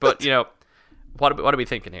 But you know, what are we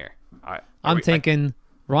thinking here? I'm thinking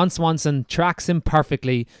Ron Swanson tracks him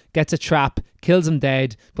perfectly, gets a trap, kills him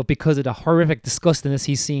dead, but because of the horrific disgustingness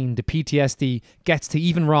he's seen, the PTSD gets to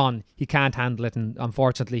even Ron. He can't handle it, and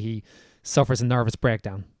unfortunately he suffers a nervous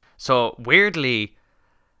breakdown. So weirdly,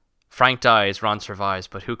 Frank dies, Ron survives,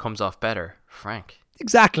 but who comes off better? Frank.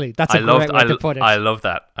 Exactly. That's a great way to put it. I love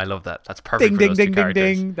that. That's perfect. Ding, for ding, those ding, two ding,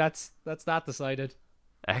 characters. ding. That's that decided.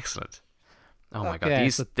 Excellent. Oh my god,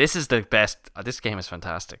 this is the best. This game is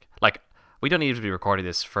fantastic. Like, we don't need to be recording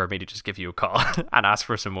this for me to just give you a call and ask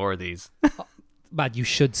for some more of these. But you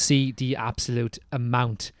should see the absolute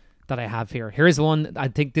amount that I have here. Here's one. I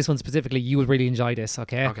think this one specifically, you will really enjoy this.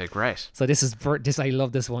 Okay. Okay, great. So this is I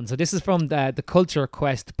love this one. So this is from the Culture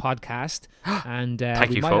Quest podcast, and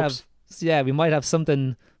Thank you, folks. We might have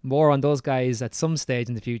something more on those guys at some stage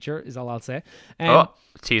in the future. Is all I'll say.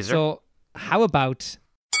 Teaser. So how about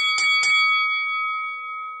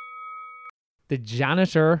the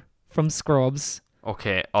janitor from Scrubs?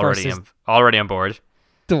 Okay, already on board.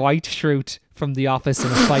 Dwight Schrute from The Office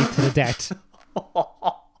in a fight to the death.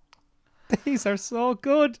 These are so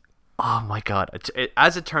good. Oh my god!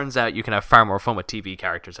 As it turns out, you can have far more fun with TV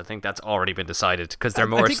characters. I think that's already been decided because they're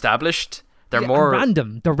more established. They're more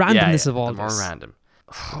random. The randomness of all this. More random.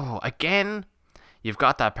 Oh, again, you've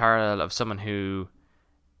got that parallel of someone who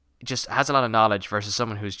just has a lot of knowledge versus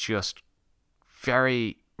someone who's just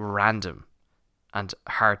very random and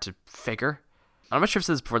hard to figure. And I'm not sure if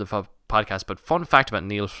this is before the podcast, but fun fact about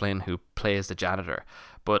Neil Flynn, who plays the janitor.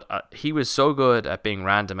 But he was so good at being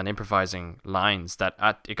random and improvising lines that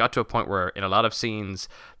it got to a point where in a lot of scenes,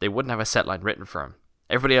 they wouldn't have a set line written for him.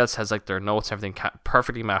 Everybody else has like their notes, everything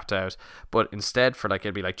perfectly mapped out. But instead for like,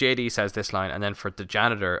 it'd be like JD says this line, and then for the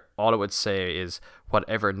janitor, all it would say is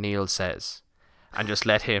whatever Neil says. And just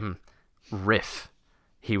let him riff.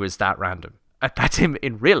 He was that random. That's him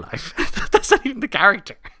in real life. That's not even the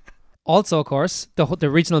character. Also, of course, the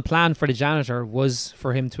original plan for the janitor was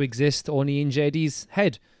for him to exist only in JD's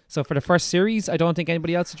head. So for the first series, I don't think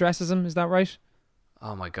anybody else addresses him. Is that right?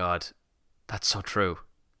 Oh my god, that's so true.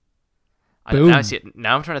 Boom.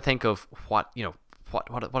 Now I'm trying to think of what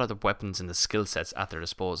are the weapons and the skill sets at their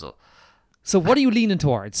disposal. So what are you leaning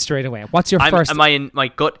towards straight away? What's your first?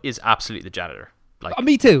 My gut is absolutely the janitor. Like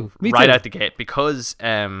me too. Right out the gate, because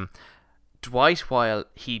Dwight, while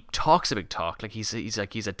he talks a big talk, like he's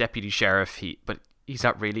a deputy sheriff, but he's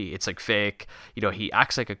not really. It's like fake. You know, he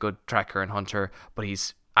acts like a good tracker and hunter, but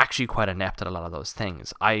he's actually quite inept at a lot of those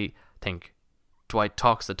things. I think Dwight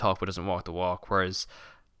talks the talk but doesn't walk the walk, whereas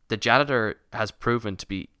the janitor has proven to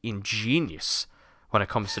be ingenious when it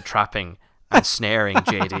comes to trapping and snaring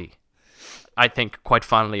JD. I think quite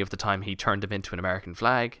fondly of the time he turned him into an American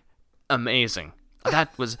flag. Amazing.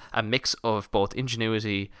 That was a mix of both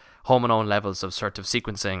ingenuity, Home Alone levels of sort of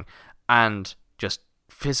sequencing, and just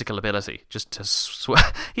physical ability. Just to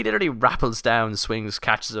he literally rappels down, swings,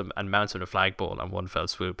 catches him, and mounts him in a flagpole on one fell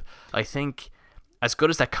swoop. I think, as good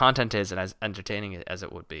as that content is and as entertaining as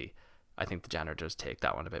it would be, I think the janitor does take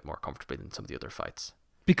that one a bit more comfortably than some of the other fights.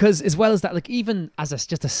 Because as well as that, like even as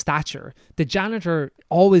just a stature, the janitor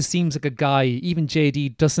always seems like a guy even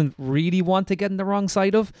JD doesn't really want to get in the wrong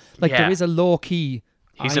side of. Like there is a low key.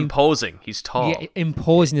 He's imposing. He's tall. Yeah,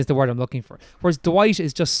 imposing is the word I'm looking for. Whereas Dwight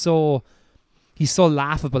is just so, he's so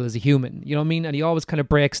laughable as a human. You know what I mean? And he always kind of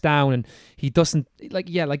breaks down, and he doesn't like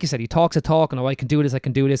you said, he talks a talk and I can do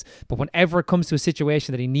this. But whenever it comes to a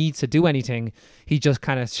situation that he needs to do anything, he just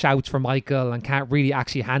kind of shouts for Michael and can't really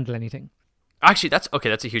actually handle anything. Actually, that's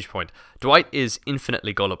a huge point. Dwight is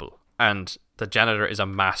infinitely gullible, and the janitor is a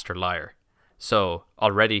master liar. So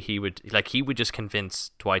already he would just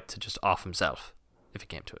convince Dwight to just off himself if it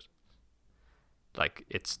came to it.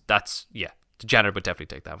 The janitor would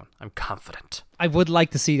definitely take that one. I'm confident. I would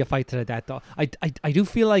like to see the fight to the death, though. I do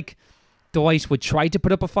feel like Dwight would try to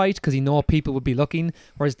put up a fight because he know people would be looking,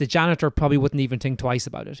 whereas the janitor probably wouldn't even think twice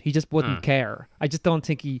about it. He just wouldn't care. I just don't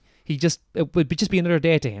think it would just be another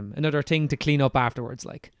day to him, another thing to clean up afterwards.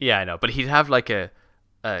 Like, yeah, I know, but he'd have like a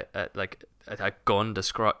gun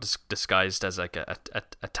disguised as like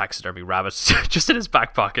a taxidermy rabbit just in his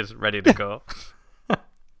back pocket, ready to go.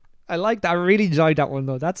 I like that. I really enjoyed that one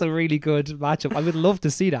though. That's a really good matchup. I would love to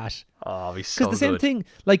see that. Oh, he's so good. Because the same thing,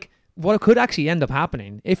 like, what could actually end up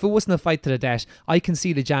happening, if it wasn't a fight to the death, I can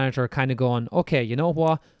see the janitor kind of going, okay, you know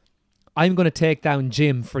what? I'm going to take down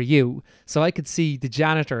Jim for you. So I could see the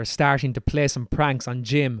janitor starting to play some pranks on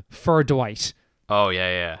Jim for Dwight. Oh,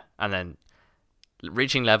 yeah. And then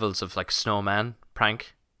reaching levels of like Snowman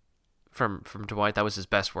prank from Dwight. That was his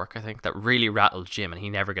best work, I think. That really rattled Jim, and he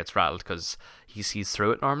never gets rattled because he sees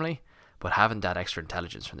through it normally. But having that extra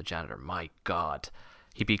intelligence from the janitor, my God,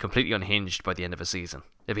 he'd be completely unhinged by the end of a season.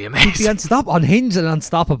 It'd be amazing. He'd be unhinged and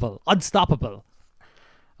unstoppable. Oh,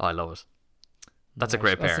 I love it. That's a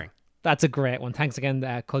great pairing. That's a great one. Thanks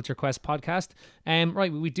again, Culture Quest podcast.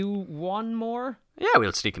 Right, we do one more? Yeah,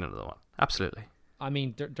 we'll sneak in another one. Absolutely. I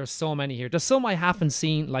mean, there's so many here. There's some I haven't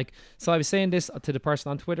seen. Like, so I was saying this to the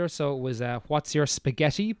person on Twitter. So it was, what's your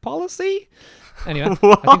spaghetti policy? Anyway, I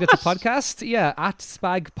think that's a podcast. Yeah, at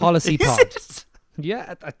Spag Policy Pod.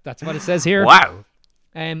 Yeah, that's what it says here. Wow.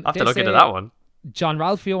 I have to look into that one. John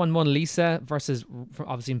Ralphio and Mona Lisa versus,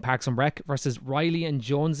 obviously in Parks and Rec, versus Riley and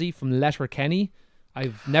Jonesy from Letterkenny.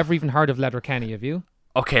 I've never even heard of Letterkenny. Have you?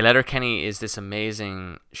 Okay, Letterkenny is this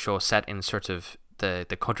amazing show set in sort of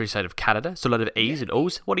the countryside of Canada. So a lot of A's and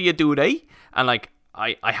O's. What do you do, eh? And like,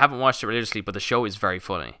 I haven't watched it religiously, but the show is very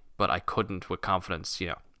funny. But I couldn't with confidence,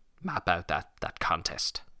 map out that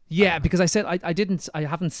contest. Yeah, because I said I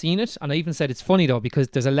haven't seen it, and I even said it's funny though because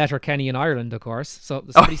there's a Letterkenny in Ireland, of course. So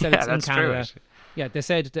somebody said it's in Canada. True. Yeah, they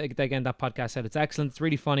said again, that podcast said it's excellent. It's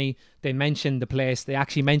really funny. They mentioned the place. They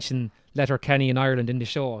actually mentioned Letterkenny in Ireland in the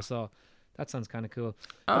show, so that sounds kind of cool.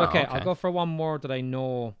 But okay, I'll go for one more that I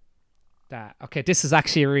know. This is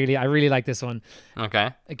actually I really like this one.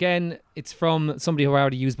 Okay. Again, it's from somebody who I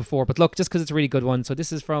already used before, but look, just because it's a really good one. So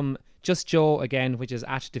this is from Just Joe again, which is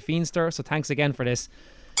at Defienster. So thanks again for this.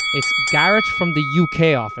 It's Garrett from the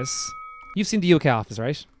UK office. You've seen the UK office,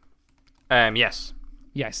 right? Yes.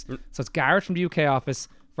 Yes. So it's Garrett from the UK office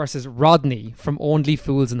versus Rodney from Only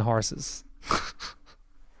Fools and Horses.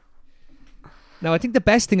 Now, I think the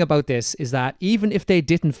best thing about this is that even if they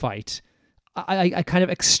didn't fight, I kind of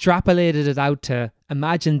extrapolated it out to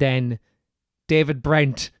imagine then David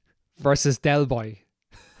Brent versus Del Boy.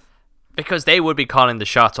 Because they would be calling the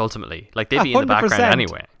shots ultimately. Like, they'd be in the background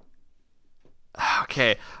anyway.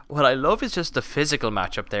 Okay, what I love is just the physical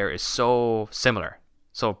matchup there is so similar.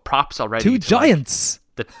 So props already. Two giants.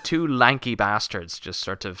 Like, the two lanky bastards just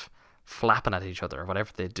sort of flapping at each other,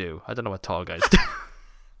 whatever they do. I don't know what tall guys do.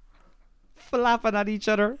 Flapping at each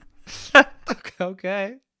other.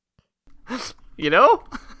 Okay. You know?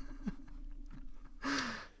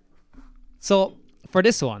 So for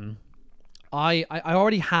this one, I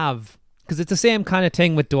already have, because it's the same kind of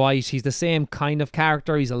thing with Dwight. He's the same kind of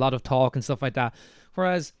character. He's a lot of talk and stuff like that.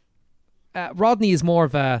 Whereas Rodney is more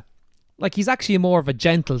of a, like, he's actually more of a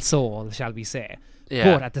gentle soul, shall we say.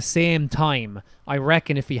 Yeah. But at the same time, I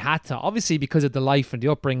reckon if he had to, obviously because of the life and the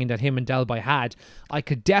upbringing that him and Del Boy had, I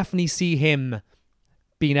could definitely see him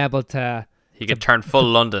being able to... He could turn full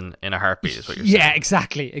London in a heartbeat, is what you're saying. Yeah,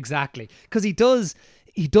 exactly. Because he does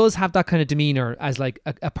have that kind of demeanor as like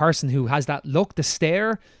a person who has that look, the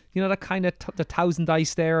stare, you know, that kind of the 1,000-eye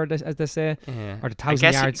stare, as they say, or the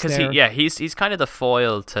 1,000-yard stare. He's kind of the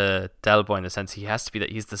foil to Del Boy in the sense he has to be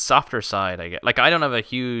that he's the softer side. I get, like, I don't have a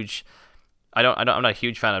huge, I'm not a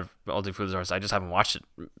huge fan of Oldie Fools Horse. I just haven't watched it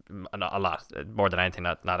a lot, more than anything,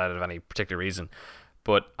 not out of any particular reason.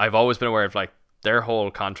 But I've always been aware of like their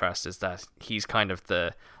whole contrast is that he's kind of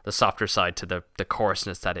the softer side to the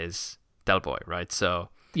coarseness that is Del Boy, right? So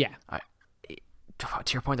yeah.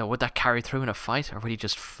 To your point though, would that carry through in a fight, or would he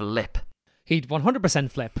just flip? He'd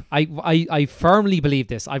 100% flip. I firmly believe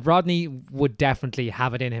this. Rodney would definitely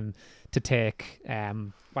have it in him to take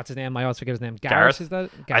what's his name? I always forget his name. Gareth. Is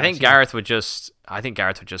that? Gareth, I think Gareth would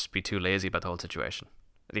just be too lazy about the whole situation.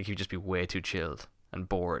 I think he'd just be way too chilled and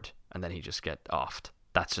bored, and then he'd just get offed.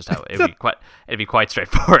 That's just how it'd be quite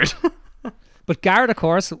straightforward. But Garrett, of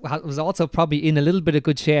course, was also probably in a little bit of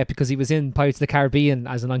good shape because he was in Pirates of the Caribbean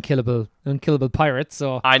as an unkillable pirate.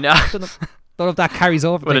 So I know. Don't know if that carries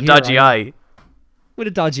over with to a here, dodgy eye. With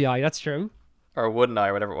a dodgy eye, that's true. Or a wooden eye,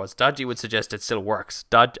 or whatever it was. Dodgy would suggest it still works.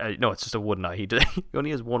 No, it's just a wooden eye. He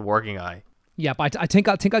only has one working eye. Yeah, but I think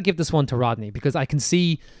I'll give this one to Rodney because I can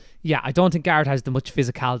see. Yeah, I don't think Garrett has the much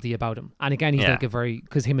physicality about him. And again, he's like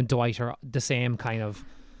because him and Dwight are the same kind of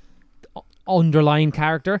underlying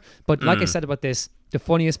character. But like I said about this, the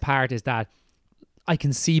funniest part is that I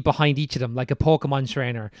can see behind each of them, like a Pokemon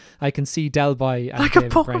trainer. I can see Del Boy and like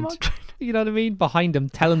David a Pokemon Brent. trainer. You know what I mean? Behind them,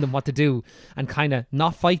 telling them what to do and kind of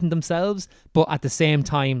not fighting themselves, but at the same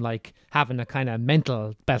time, like having a kind of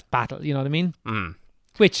mental battle. You know what I mean? Mm.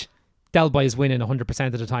 Which Del Boy is winning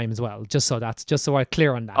 100% of the time as well. Just so we're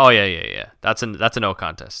clear on that. Oh yeah. That's a no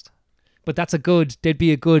contest. But they'd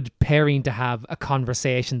be a good pairing to have a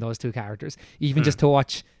conversation, those two characters. Even just to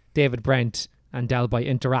watch David Brent and Del Boy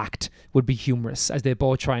interact would be humorous as they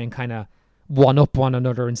both try and kind of one-up one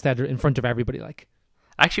another instead of in front of everybody. Like,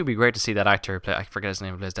 actually, it would be great to see that actor play. I forget his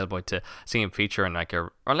name. Who plays Del Boy, to see him feature in like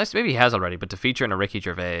or unless maybe he has already, but to feature in a Ricky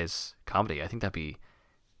Gervais comedy. I think that'd be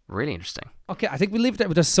really interesting. Okay, I think we leave it there.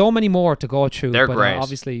 There's so many more to go through. They're but, great.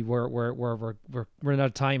 Obviously, we're running out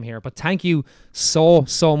of time here. But thank you so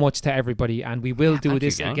much to everybody, and we will do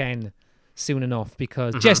this again soon enough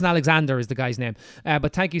because Jason Alexander is the guy's name.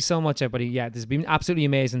 But thank you so much, everybody. Yeah, this has been absolutely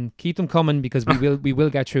amazing. Keep them coming because we will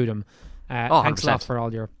get through them. Thanks a lot for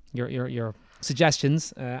all your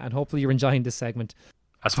suggestions, and hopefully you're enjoying this segment.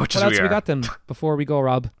 As much as we are. We got them before we go,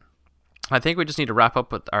 Rob? I think we just need to wrap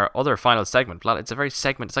up with our other final segment. It's a very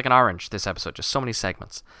segment. It's like an orange, this episode. Just so many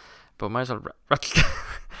segments. But might as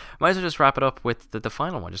well just wrap it up with the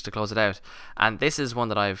final one, just to close it out. And this is one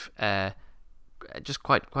that I've just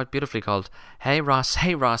quite beautifully called Hey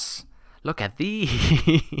Ross, look at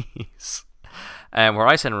these. Where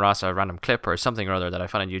I send Ross a random clip or something or other that I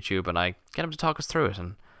find on YouTube, and I get him to talk us through it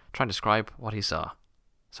and try and describe what he saw.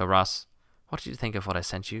 So Ross, what did you think of what I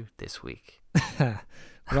sent you this week?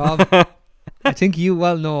 Rob, I think you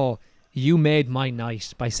well know you made my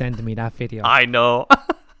night by sending me that video. I know.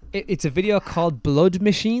 It's a video called Blood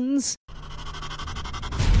Machines.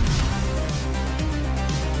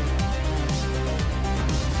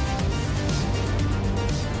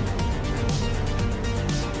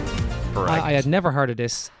 I had never heard of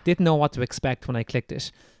this, didn't know what to expect when I clicked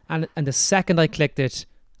it. And the second I clicked it,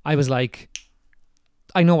 I was like,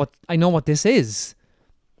 I know what this is.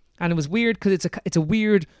 And it was weird because it's a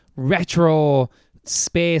weird retro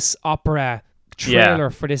space opera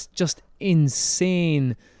trailer for this just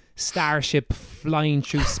insane starship flying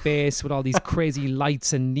through space with all these crazy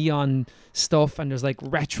lights and neon stuff, and there's like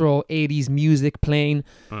retro 80s music playing.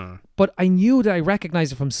 But I knew that I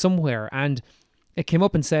recognized it from somewhere, and it came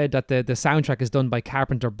up and said that the soundtrack is done by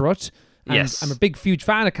Carpenter Brut. And yes. I'm a huge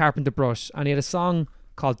fan of Carpenter Brut, and he had a song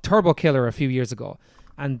called Turbo Killer a few years ago.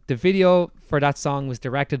 And the video for that song was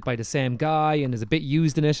directed by the same guy and is a bit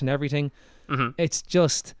used in it and everything. It's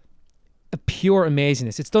just a pure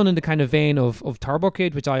amazingness. It's done in the kind of vein of Turbo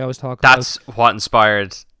Kid, which I always talk about. That's what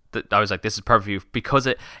inspired. I was like, this is perfect for you because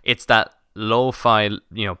it's that lo-fi,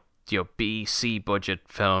 B, C budget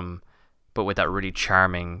film, but with that really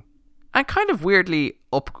charming and kind of weirdly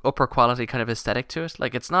upper quality kind of aesthetic to it.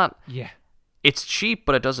 Like, it's not. Yeah. It's cheap,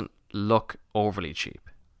 but it doesn't look overly cheap.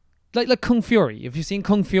 Like Kung Fury. If you've seen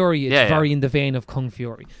Kung Fury, it's very in the vein of Kung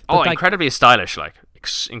Fury. But incredibly stylish, like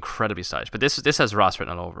incredibly stylish. But this has Ross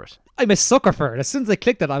written all over it. I'm a sucker for it. As soon as I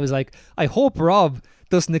clicked it, I was like, I hope Rob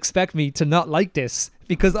doesn't expect me to not like this,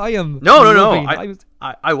 because I am. No.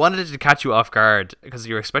 I wanted it to catch you off guard because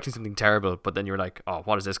you're expecting something terrible, but then you're like, oh,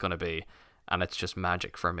 what is this going to be? And it's just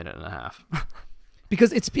magic for a minute and a half.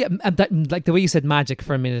 Because it's like the way you said magic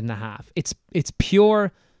for a minute and a half. It's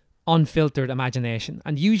pure, unfiltered imagination,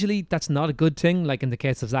 and usually that's not a good thing. Like in the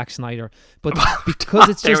case of Zack Snyder, but because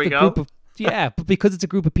it's just because it's a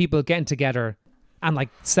group of people getting together and like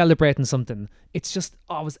celebrating something, it's just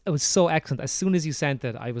it was so excellent. As soon as you sent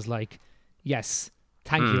it, I was like, yes,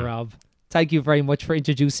 thank you, Rob. Thank you very much for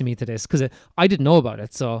introducing me to this, because I didn't know about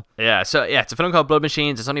it. So it's a film called Blood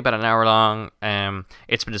Machines. It's only about an hour long.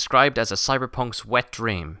 It's been described as a cyberpunk's wet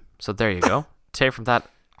dream. So there you go. Take from that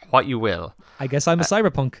what you will. I guess I'm a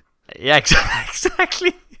cyberpunk. Yeah,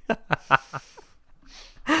 exactly.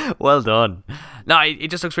 Well done. No, it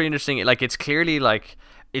just looks really interesting. Like, it's clearly like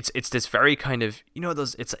it's this very kind of, you know,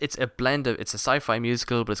 those it's a blend of, it's a sci-fi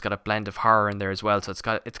musical, but it's got a blend of horror in there as well. So it's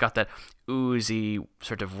got that oozy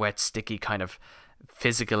sort of wet, sticky kind of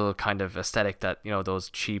physical kind of aesthetic that, you know, those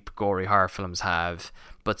cheap gory horror films have,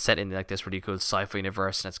 but set in like this really cool sci-fi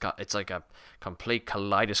universe. And it's like a complete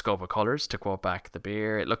kaleidoscope of colors, to quote back the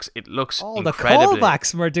beer. It looks all the incredibly,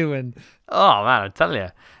 callbacks we're doing. Oh man, I'm telling you,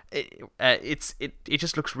 it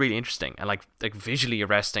just looks really interesting and like visually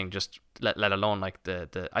arresting. Just let alone like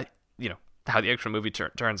the you know, how the actual movie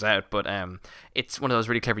turns out. But it's one of those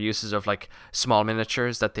really clever uses of like small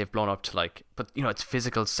miniatures that they've blown up to like, but you know, it's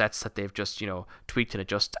physical sets that they've just, you know, tweaked and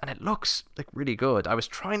adjusted, and it looks like really good. I was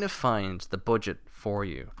trying to find the budget for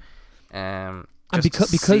you, and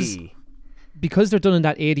because they're done in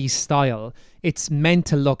that 80s style, it's meant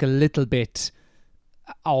to look a little bit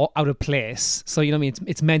out of place. So, you know what I mean?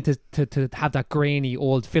 It's meant to have that grainy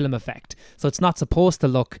old film effect. So it's not supposed to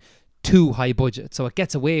look too high budget. So it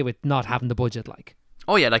gets away with not having the budget, like.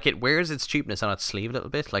 Oh yeah, like it wears its cheapness on its sleeve a little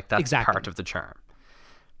bit. Like that's part of the charm.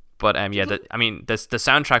 But the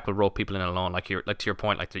soundtrack will rope people in alone. Like to your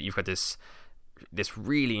point, like you've got this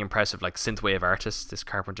really impressive like synthwave artist, this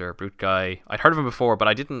Carpenter Brute guy. I'd heard of him before, but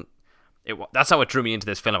I didn't. That's how it drew me into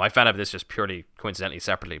this film. I found out this just purely coincidentally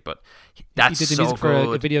separately, but that's he did the so music good.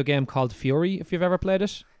 For a video game called Fury, if you've ever played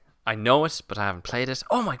it. I know it, but I haven't played it.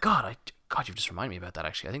 Oh my god! God, you've just reminded me about that.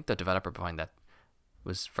 Actually, I think the developer behind that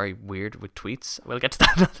was very weird with tweets. We'll get to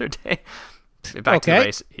that another day. Back to the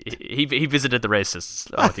race. He visited the racists.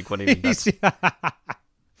 I think one even.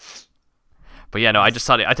 But yeah, no, I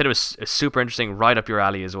thought it was super interesting, right up your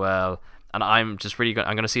alley as well. And I'm just really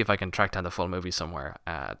I'm going to see if I can track down the full movie somewhere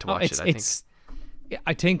to watch it.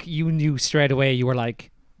 I think you knew straight away. You were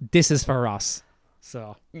like, "This is for us."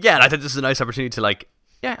 So yeah, and I think this is a nice opportunity to like.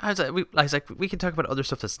 Yeah, I was like, we can talk about other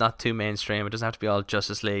stuff that's not too mainstream. It doesn't have to be all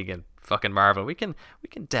Justice League and fucking Marvel. We can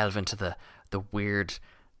delve into the weird,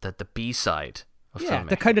 the B side of filmmaking.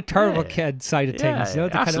 The kind of turbo kid side of things. You know,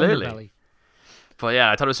 the absolutely. Kind of underbelly. But yeah,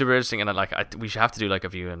 I thought it was super interesting, and we should have to do like a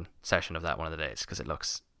viewing session of that one of the days because it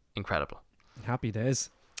looks incredible. Happy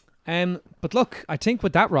days. But look, I think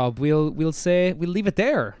with that, Rob, we'll leave it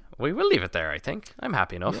there. We will leave it there. I think I'm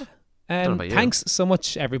happy enough. Yeah. Thanks so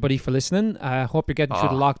much, everybody, for listening. I hope you're getting through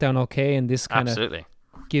the lockdown okay, and this kind of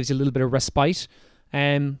gives you a little bit of respite.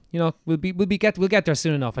 You know, we'll get there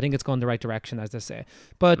soon enough. I think it's going the right direction, as they say.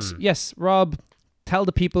 But yes, Rob, tell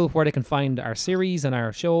the people where they can find our series and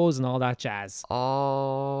our shows and all that jazz.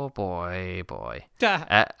 Oh boy.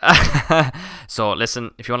 So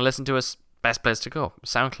listen, if you want to listen to us, best place to go: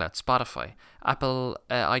 SoundCloud, Spotify, Apple,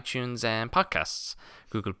 iTunes, and podcasts,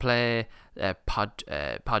 Google Play,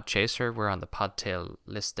 Podchaser. We're on the Podtail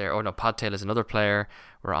list there. Oh no, Podtail is another player.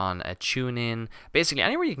 We're on TuneIn. Basically,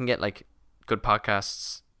 anywhere you can get like good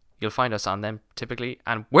podcasts, you'll find us on them typically.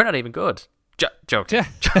 And we're not even good. Joking.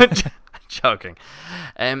 Joking.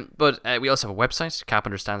 But we also have a website,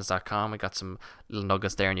 capunderstands.com. We got some little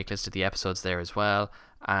nuggets there, and you can listen to the episodes there as well.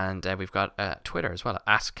 And we've got Twitter as well,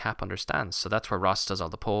 @CapUnderstands. So that's where Ross does all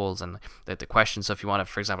the polls and the questions. So if you want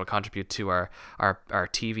to, for example, contribute to our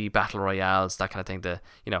TV battle royales, that kind of thing,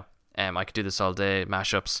 I could do this all day,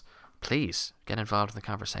 mashups, please get involved in the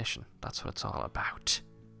conversation. That's what it's all about.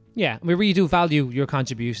 Yeah, we really do value your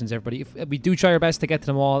contributions, everybody. We do try our best to get to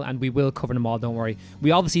them all, and we will cover them all, don't worry.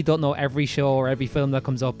 We obviously don't know every show or every film that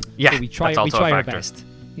comes up. Yeah, we try our best.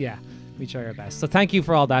 Yeah, we try our best. So thank you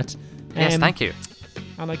for all that. Yes, thank you.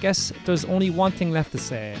 And I guess there's only one thing left to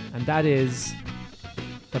say, and that is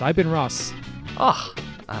that I've been Ross. Oh,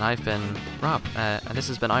 and I've been Rob. And this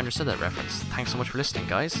has been I Understood That Reference. Thanks so much for listening,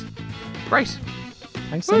 guys. Great.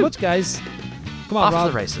 Thanks so much, guys. Come on, Off Rob.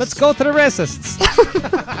 to the racists. Let's go to the racists.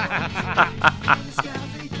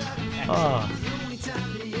 Oh.